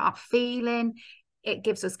 It's about our feeling. It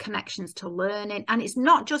gives us connections to learning. And it's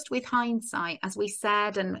not just with hindsight, as we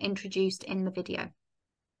said and introduced in the video.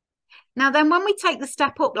 Now, then when we take the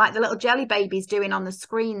step up, like the little jelly baby's doing on the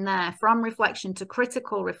screen there, from reflection to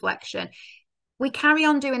critical reflection, we carry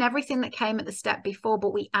on doing everything that came at the step before,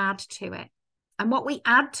 but we add to it. And what we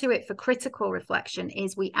add to it for critical reflection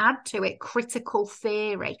is we add to it critical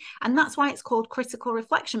theory. And that's why it's called critical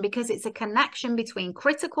reflection, because it's a connection between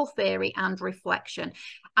critical theory and reflection.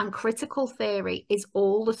 And critical theory is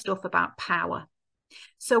all the stuff about power.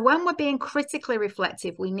 So when we're being critically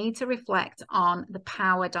reflective, we need to reflect on the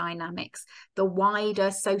power dynamics, the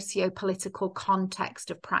wider socio-political context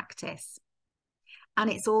of practice. And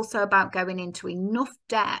it's also about going into enough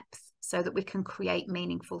depth so that we can create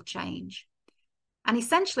meaningful change. And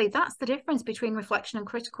essentially, that's the difference between reflection and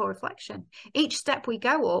critical reflection. Each step we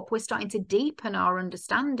go up, we're starting to deepen our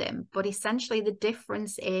understanding, but essentially the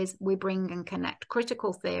difference is we bring and connect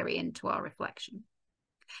critical theory into our reflection.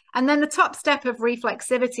 And then the top step of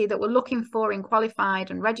reflexivity that we're looking for in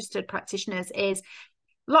qualified and registered practitioners is,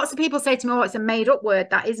 lots of people say to me, oh, it's a made up word,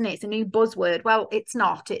 that isn't it? It's a new buzzword. Well, it's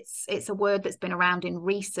not. It's a word that's been around in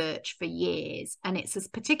research for years. And it's a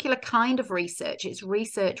particular kind of research. It's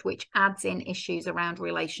research which adds in issues around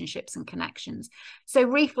relationships and connections. So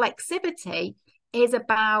reflexivity is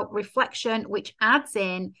about reflection which adds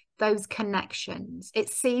in those connections. It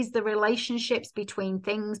sees the relationships between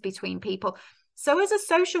things, between people. So as a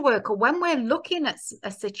social worker, when we're looking at a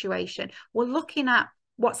situation, we're looking at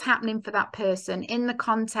what's happening for that person in the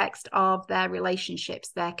context of their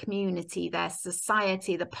relationships, their community, their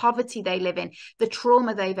society, the poverty they live in, the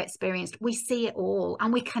trauma they've experienced. We see it all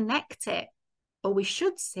and we connect it, or we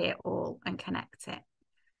should see it all and connect it.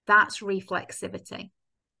 That's reflexivity.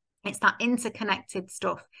 It's that interconnected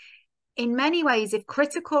stuff. In many ways, if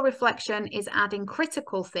critical reflection is adding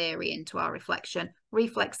critical theory into our reflection,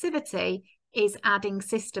 reflexivity is adding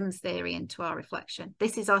systems theory into our reflection.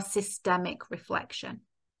 This is our systemic reflection.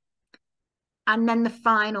 And then the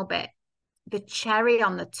final bit, the cherry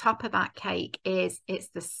on the top of that cake, is it's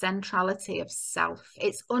the centrality of self.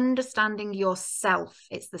 It's understanding yourself.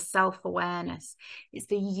 It's the self-awareness. It's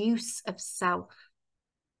the use of self.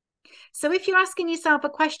 So if you're asking yourself a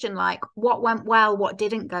question like, what went well, what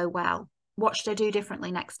didn't go well, what should I do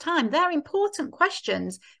differently next time? They're important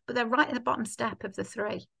questions, but they're right at the bottom step of the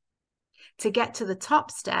three. To get to the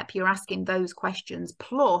top step, you're asking those questions,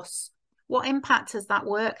 plus what impact has that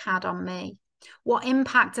work had on me? What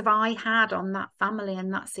impact have I had on that family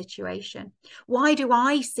and that situation? Why do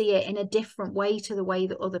I see it in a different way to the way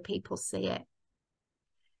that other people see it?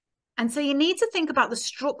 And so you need to think about the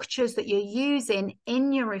structures that you're using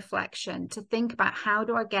in your reflection to think about, how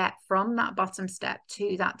do I get from that bottom step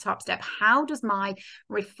to that top step? How does my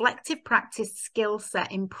reflective practice skill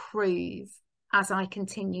set improve as I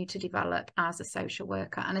continue to develop as a social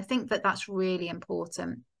worker? And I think that that's really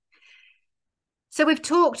important. So we've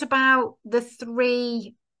talked about the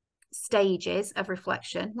three stages of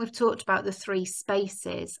reflection. We've talked about the three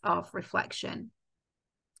spaces of reflection.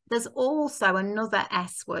 There's also another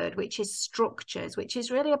S word, which is structures, which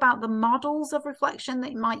is really about the models of reflection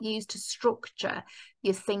that you might use to structure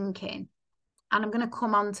your thinking. And I'm going to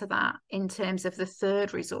come on to that in terms of the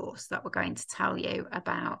third resource that we're going to tell you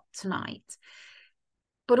about tonight.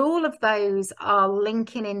 But all of those are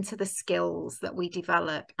linking into the skills that we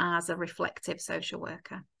develop as a reflective social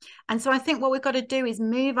worker. And so I think what we've got to do is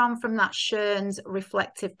move on from that Schön's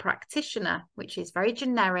reflective practitioner, which is very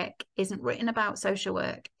generic, isn't written about social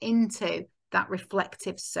work, into that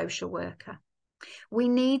reflective social worker. We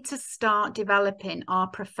need to start developing our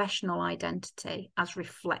professional identity as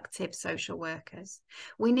reflective social workers.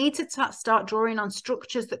 We need to start drawing on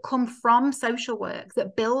structures that come from social work,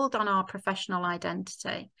 that build on our professional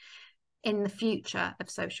identity in the future of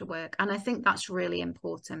social work. And I think that's really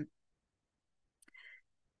important.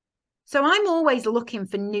 So I'm always looking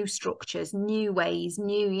for new structures, new ways,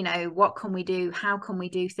 new, you know, what can we do? How can we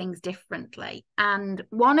do things differently? And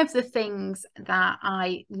one of the things that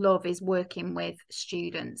I love is working with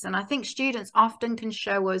students. And I think students often can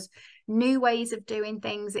show us new ways of doing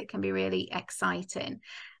things. It can be really exciting.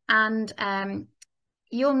 And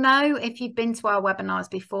you'll know if you've been to our webinars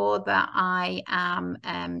before that I am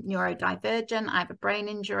neurodivergent. I have a brain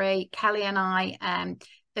injury. Kelly and I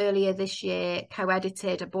earlier this year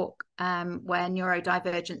co-edited a book where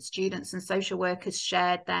neurodivergent students and social workers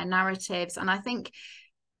shared their narratives. And I think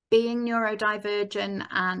being neurodivergent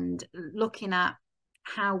and looking at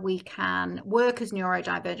how we can work as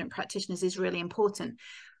neurodivergent practitioners is really important.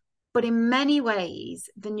 But in many ways,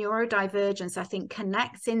 the neurodivergence, I think,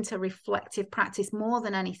 connects into reflective practice more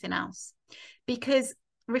than anything else, because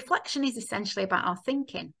reflection is essentially about our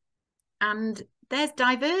thinking. And there's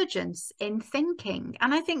divergence in thinking.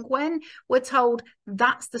 And I think when we're told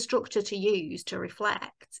that's the structure to use to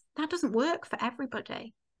reflect, that doesn't work for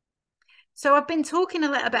everybody. So I've been talking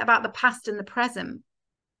a little bit about the past and the present,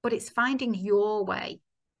 but it's finding your way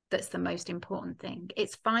that's the most important thing.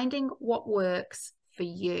 It's finding what works for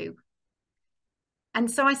you.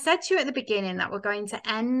 And so I said to you at the beginning that we're going to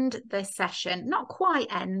end this session, not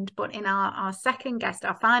quite end, but in our second guest,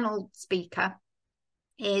 our final speaker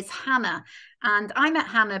is Hannah. And I met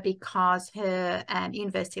Hannah because her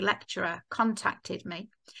university lecturer contacted me.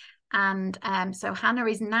 And so Hannah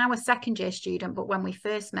is now a second year student, but when we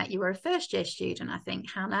first met, you were a first year student, I think,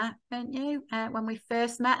 Hannah, weren't you? When we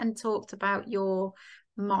first met and talked about your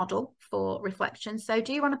model for reflection. So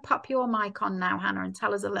do you want to pop your mic on now, Hannah, and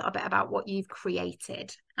tell us a little bit about what you've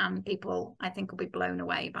created? And people, I think, will be blown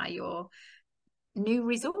away by your new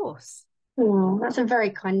resource. Oh, that's a very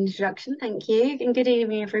kind introduction. Thank you. And good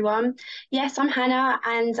evening, everyone. Yes, I'm Hannah,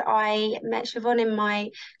 and I met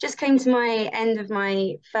Siobhan just came to my end of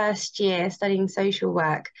my first year studying social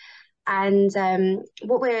work. And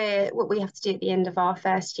what we have to do at the end of our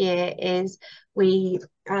first year is we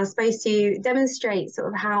are supposed to demonstrate sort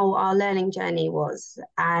of how our learning journey was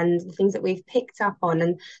and the things that we've picked up on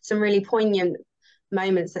and some really poignant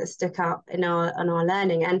moments that stuck up in our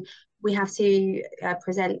learning. And we have to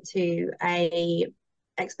present to a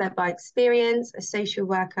expert by experience, a social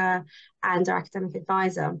worker, and our academic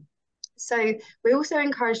advisor. So we're also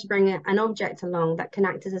encouraged to bring an object along that can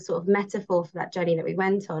act as a sort of metaphor for that journey that we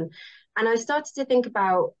went on. And I started to think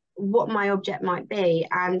about what my object might be.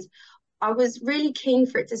 And I was really keen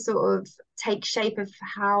for it to sort of take shape of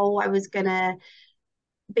how I was going to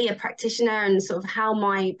be a practitioner and sort of how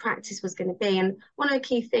my practice was going to be. And one of the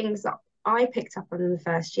key things that I picked up on in the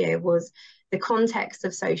first year was the context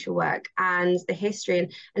of social work and the history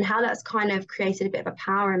and how that's kind of created a bit of a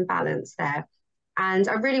power imbalance there. And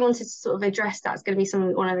I really wanted to sort of address that. It's going to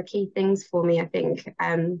be one of the key things for me, I think,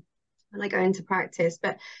 when I go into practice.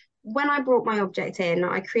 But when I brought my object in,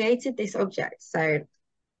 I created this object. So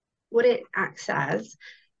what it acts as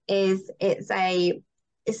is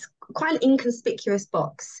it's quite an inconspicuous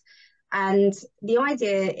box. And the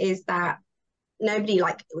idea is that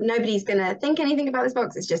nobody's going to think anything about this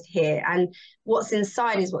box. It's just here, and what's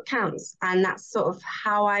inside is what counts. And that's sort of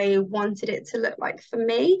how I wanted it to look like for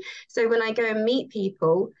me. So when I go and meet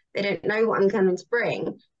people, they don't know what I'm coming to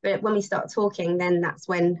bring, but when we start talking, then that's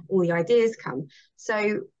when all the ideas come.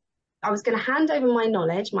 So I was going to hand over my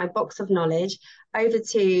knowledge, my box of knowledge, over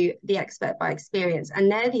to the expert by experience,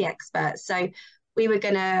 and they're the experts. So we were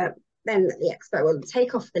going to, then the expert will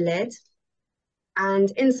take off the lid, and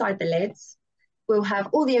inside the lids we'll have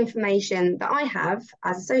all the information that I have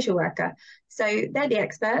as a social worker. So they're the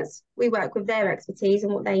experts. We work with their expertise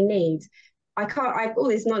and what they need. I have all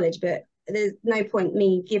this knowledge, but there's no point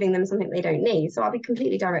me giving them something they don't need. So I'll be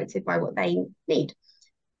completely directed by what they need.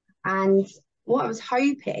 And what I was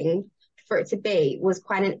hoping for it to be was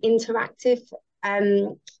quite an interactive,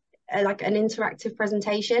 like an interactive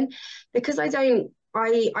presentation, because I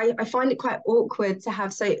find it quite awkward to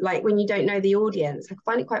have, so like when you don't know the audience, I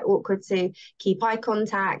find it quite awkward to keep eye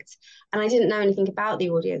contact, and I didn't know anything about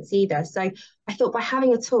the audience either. So I thought by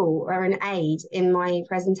having a tool or an aid in my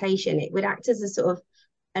presentation, it would act as a sort of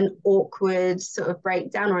an awkward sort of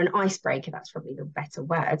breakdown or an icebreaker, that's probably the better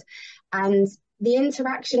word. And the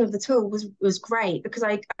interaction of the tool was great, because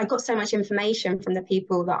I got so much information from the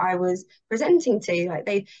people that I was presenting to. Like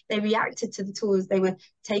they reacted to the tools, they were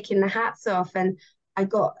taking the hats off, and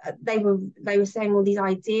they were saying all these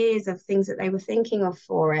ideas of things that they were thinking of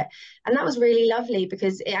for it. And that was really lovely,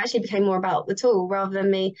 because it actually became more about the tool rather than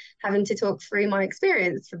me having to talk through my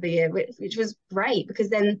experience for the year, which was great, because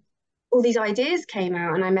then all these ideas came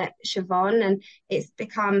out, and I met Siobhan, and it's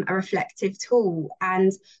become a reflective tool.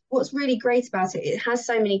 And what's really great about it, it has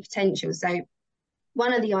so many potentials. So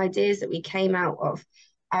one of the ideas that we came out of,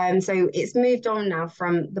 so it's moved on now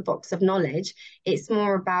from the box of knowledge. It's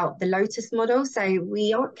more about the LOTUS model. So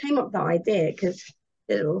we came up with that idea because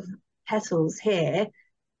the little petals here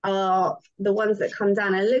are the ones that come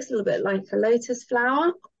down, and it looks a little bit like a lotus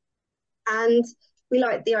flower. And we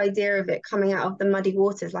like the idea of it coming out of the muddy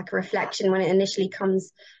waters, like a reflection. When it initially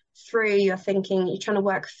comes through, you're thinking, you're trying to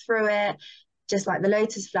work through it, just like the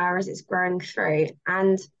lotus flower as it's growing through.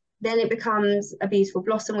 And then it becomes a beautiful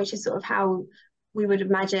blossom, which is sort of how we would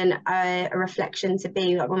imagine a reflection to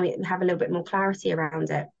be, like when we have a little bit more clarity around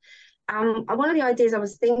it. One of the ideas I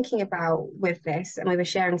was thinking about with this, and we were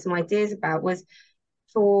sharing some ideas about, was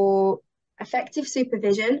for effective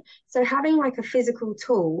supervision. So having like a physical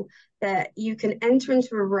tool that you can enter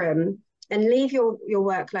into a room and leave your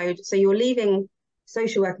workload. So you're leaving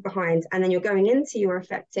social work behind, and then you're going into your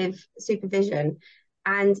effective supervision,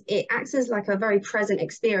 and it acts as like a very present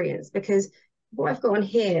experience, because what I've got on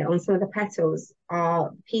here on some of the petals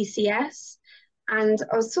are PCS. And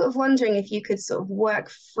I was sort of wondering if you could sort of work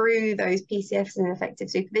through those PCFs in effective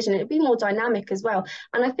supervision. It'd be more dynamic as well.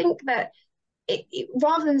 And I think that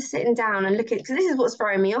rather than sitting down and looking, because this is what's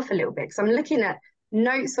throwing me off a little bit, because I'm looking at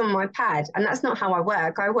notes on my pad, and that's not how I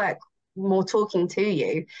work. I work more talking to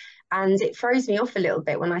you, and it throws me off a little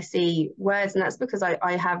bit when I see words, and that's because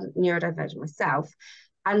I have neurodivergent myself.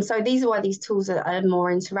 And so these are why these tools are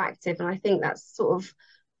more interactive, and I think that's sort of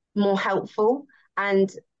more helpful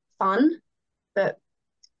and fun. But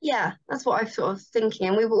yeah, that's what I'm sort of thinking.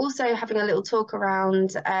 And we were also having a little talk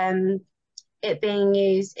around it being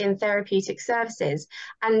used in therapeutic services.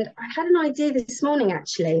 And I had an idea this morning,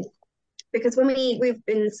 actually, because when we've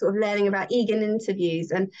been sort of learning about EGAN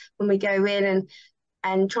interviews, and when we go in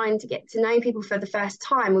and trying to get to know people for the first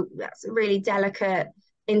time, that's a really delicate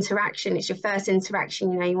interaction. It's your first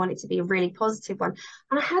interaction, you know, you want it to be a really positive one.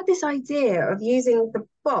 And I had this idea of using the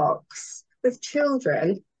box with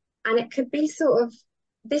children, and it could be sort of,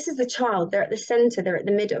 this is the child, they're at the center, they're at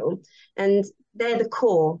the middle, and they're the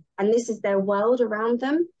core, and this is their world around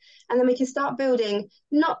them. And then we can start building,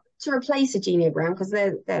 not to replace a geniogram, because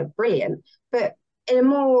they're brilliant, but in a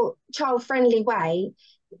more child-friendly way,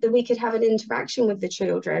 that we could have an interaction with the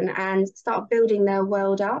children and start building their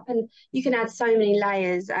world up. And you can add so many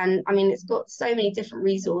layers, and I mean, it's got so many different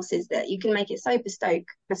resources that you can make it so bespoke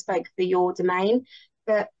for your domain.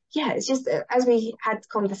 But yeah, it's just, as we had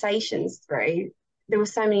conversations through, there were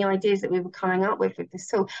so many ideas that we were coming up with this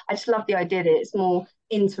tool. I just love the idea that it's more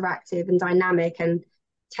interactive and dynamic, and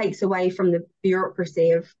takes away from the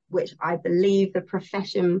bureaucracy of which I believe the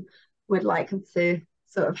profession would like to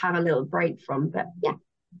sort of have a little break from. But yeah.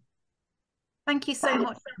 Thank you so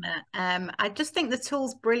much, Anna. I just think the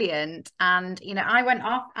tool's brilliant, and you know, I went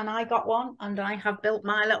off and I got one, and I have built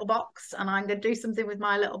my little box, and I'm going to do something with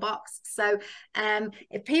my little box. So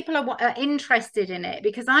if people are interested in it,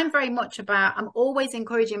 because I'm very much about, I'm always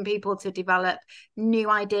encouraging people to develop new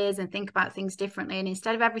ideas and think about things differently, and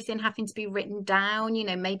instead of everything having to be written down, you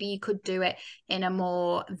know, maybe you could do it in a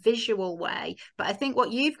more visual way. But I think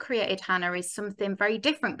what you've created, Hannah, is something very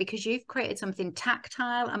different, because you've created something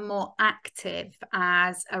tactile and more active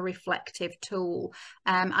as a reflective tool.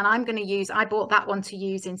 And I'm going to use, I bought that one to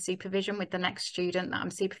use in supervision with the next student that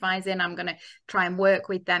I'm supervising. I'm going to try and work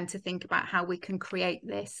with them to think about how we can create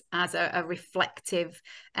this as a reflective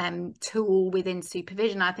tool within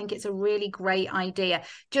supervision. I think it's a really great idea.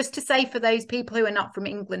 Just to say, for those people who are not from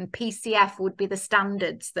England, PCF would be the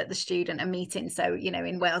standards that the student are meeting. So, you know,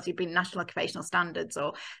 in Wales, you'd be National Occupational Standards,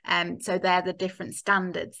 or so they're the different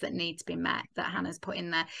standards that need to be met that Hannah's put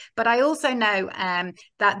in there. But I also know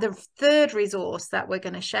that the third resource that we're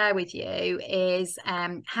going to share with you is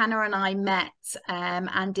Hannah and I met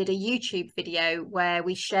and did a YouTube video where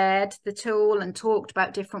we shared the tool and talked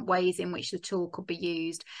about different ways in which the tool could be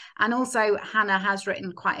used. And also Hannah has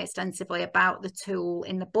written quite extensively about the tool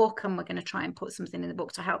in the book, and we're going to try and put something in the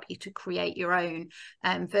book to help you to create your own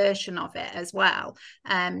version of it as well.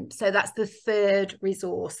 So that's the third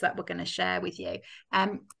resource that we're going to share with you.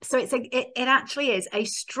 So it actually is a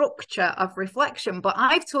structure of reflection, but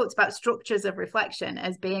I've talked about structures of reflection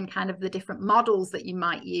as being kind of the different models that you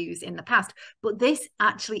might use in the past, but this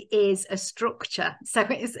actually is a structure. So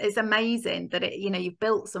it's amazing that it, you know, you've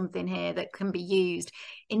built something here that can be used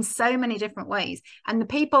in so many different ways. And the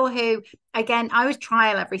people who, again, I was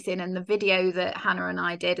trial everything, and the video that Hannah and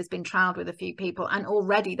I did has been trialed with a few people, and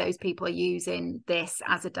already those people are using this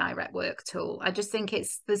as a direct work tool. I just think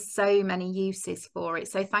there's so many uses for it.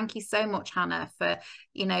 So thank you so much, Hannah, for,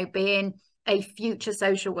 you know, being a future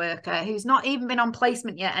social worker who's not even been on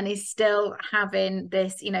placement yet and is still having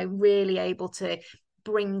this, you know, really able to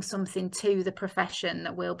bring something to the profession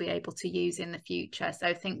that we'll be able to use in the future.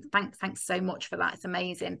 So thanks so much for that. It's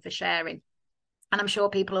amazing for sharing. And I'm sure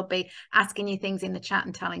people will be asking you things in the chat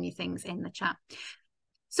and telling you things in the chat.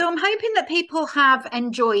 So I'm hoping that people have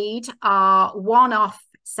enjoyed our one-off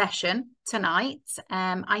session tonight.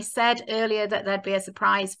 I said earlier that there'd be a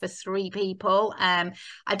surprise for 3 people. I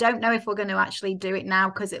don't know if we're going to actually do it now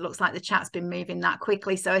because it looks like the chat's been moving that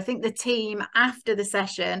quickly. So I think the team after the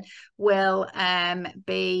session will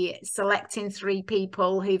be selecting 3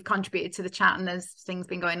 people who've contributed to the chat, and there's things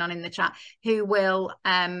been going on in the chat, who will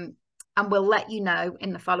and we'll let you know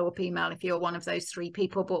in the follow-up email if you're one of those 3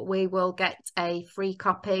 people. But we will get a free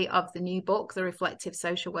copy of the new book, The Reflective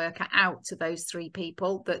Social Worker, out to those 3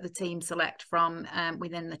 people that the team select from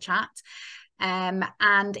within the chat.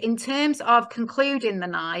 And in terms of concluding the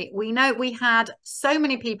night, we know we had so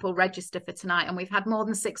many people register for tonight, and we've had more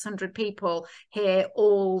than 600 people here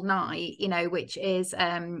all night, you know, which is, you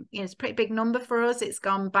know, it's a pretty big number for us. It's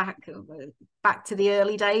gone back to the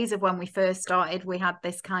early days of when we first started. We had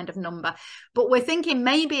this kind of number, but we're thinking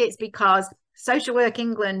maybe it's because Social Work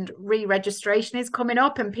England re-registration is coming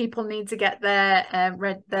up and people need to get their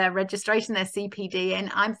registration, their CPD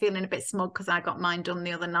in. I'm feeling a bit smug because I got mine done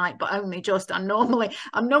the other night, but only just. I'm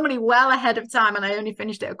normally well ahead of time, and I only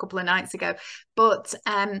finished it a couple of nights ago. But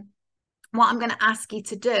what I'm going to ask you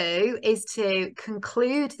to do is to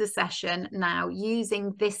conclude the session now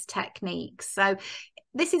using this technique. So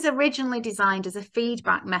this is originally designed as a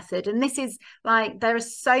feedback method, and this is like, there are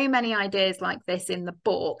so many ideas like this in the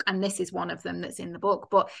book, and this is one of them that's in the book,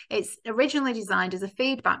 but it's originally designed as a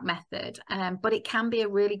feedback method, but it can be a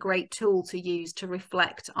really great tool to use to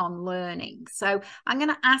reflect on learning. So I'm going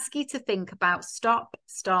to ask you to think about stop,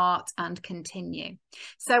 start and continue.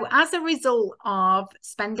 So as a result of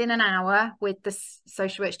spending an hour with the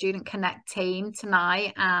Social Work Student Connect team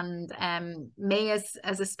tonight, and me as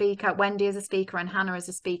a speaker, Wendy as a speaker, and Hannah as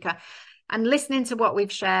a speaker, and listening to what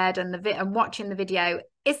we've shared and watching the video,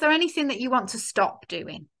 is there anything that you want to stop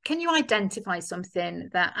doing? Can you identify something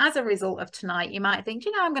that as a result of tonight you might think,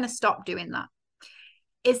 you know, I'm going to stop doing that?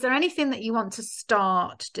 Is there anything that you want to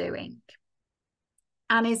start doing?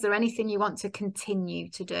 And is there anything you want to continue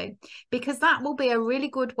to do? Because that will be a really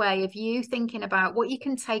good way of you thinking about what you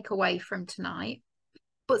can take away from tonight.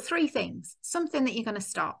 But 3 things: something that you're going to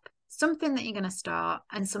stop, something that you're going to start,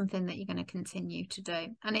 and something that you're going to continue to do.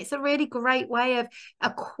 And it's a really great way of a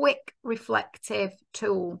quick reflective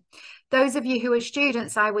tool. Those of you who are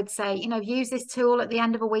students, I would say, you know, use this tool at the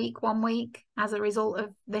end of a week, 1 week, as a result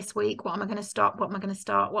of this week. What am I going to stop? What am I going to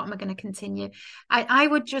start? What am I going to continue? I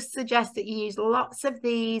would just suggest that you use lots of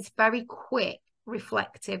these very quick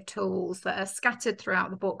reflective tools that are scattered throughout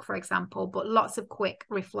the book, for example, but lots of quick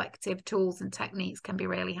reflective tools and techniques can be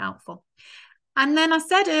really helpful. And then I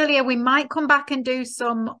said earlier, we might come back and do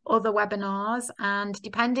some other webinars, and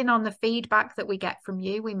depending on the feedback that we get from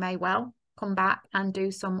you, we may well come back and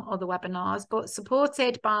do some other webinars, but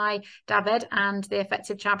supported by Dafydd and the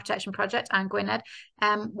Effective Child Protection Project and Gwynedd.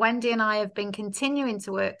 Wendy and I have been continuing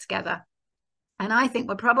to work together. And I think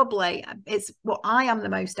it's what I am the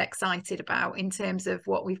most excited about in terms of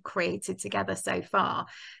what we've created together so far.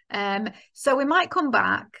 So we might come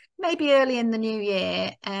back maybe early in the new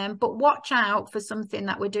year, but watch out for something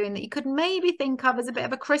that we're doing that you could maybe think of as a bit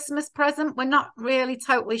of a Christmas present. We're not really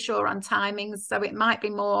totally sure on timings, so it might be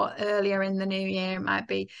more earlier in the new year. It might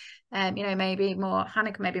be, you know, maybe more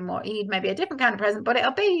Hanukkah, maybe more Eid, maybe a different kind of present, but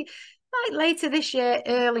it'll be like later this year,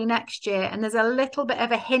 early next year. And there's a little bit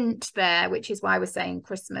of a hint there, which is why we're saying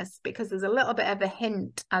Christmas, because there's a little bit of a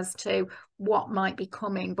hint as to what might be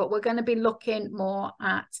coming. But we're going to be looking more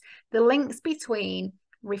at the links between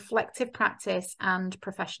reflective practice and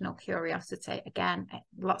professional curiosity. Again,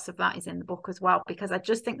 lots of that is in the book as well, because I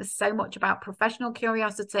just think there's so much about professional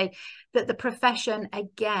curiosity that the profession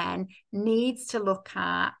again needs to look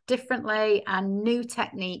at differently, and new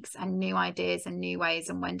techniques and new ideas and new ways,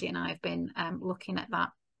 and Wendy and I have been looking at that.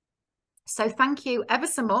 So thank you ever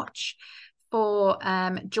so much for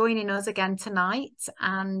joining us again tonight,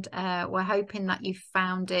 and we're hoping that you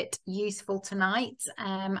found it useful tonight.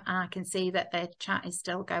 I can see that the chat is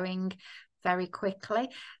still going very quickly.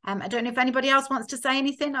 I don't know if anybody else wants to say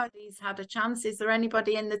anything. Nobody's had a chance. Is there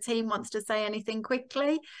anybody in the team wants to say anything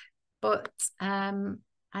quickly? But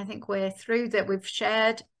I think we're through that. We've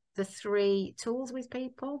shared the 3 tools with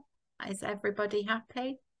people. Is everybody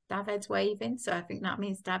happy? David's waving, so I think that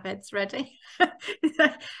means David's ready.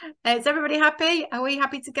 Is everybody happy? Are we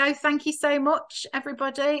happy to go? Thank you so much,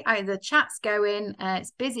 everybody. The chat's going.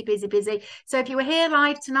 It's busy. So if you were here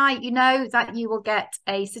live tonight, you know that you will get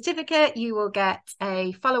a certificate, you will get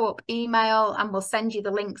a follow-up email, and we'll send you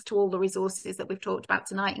the links to all the resources that we've talked about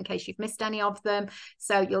tonight in case you've missed any of them.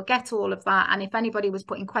 So you'll get all of that. And if anybody was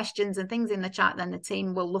putting questions and things in the chat, then the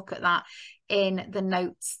team will look at that in the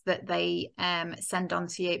notes that they send on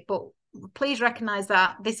to you. But please recognize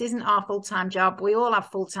that this isn't our full-time job. We all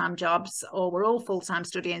have full-time jobs, or we're all full-time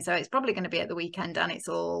studying, so it's probably going to be at the weekend, and it's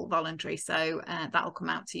all voluntary, so that'll come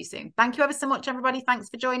out to you soon. Thank you ever so much, everybody. Thanks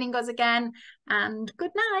for joining us again, and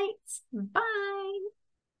good night. Bye.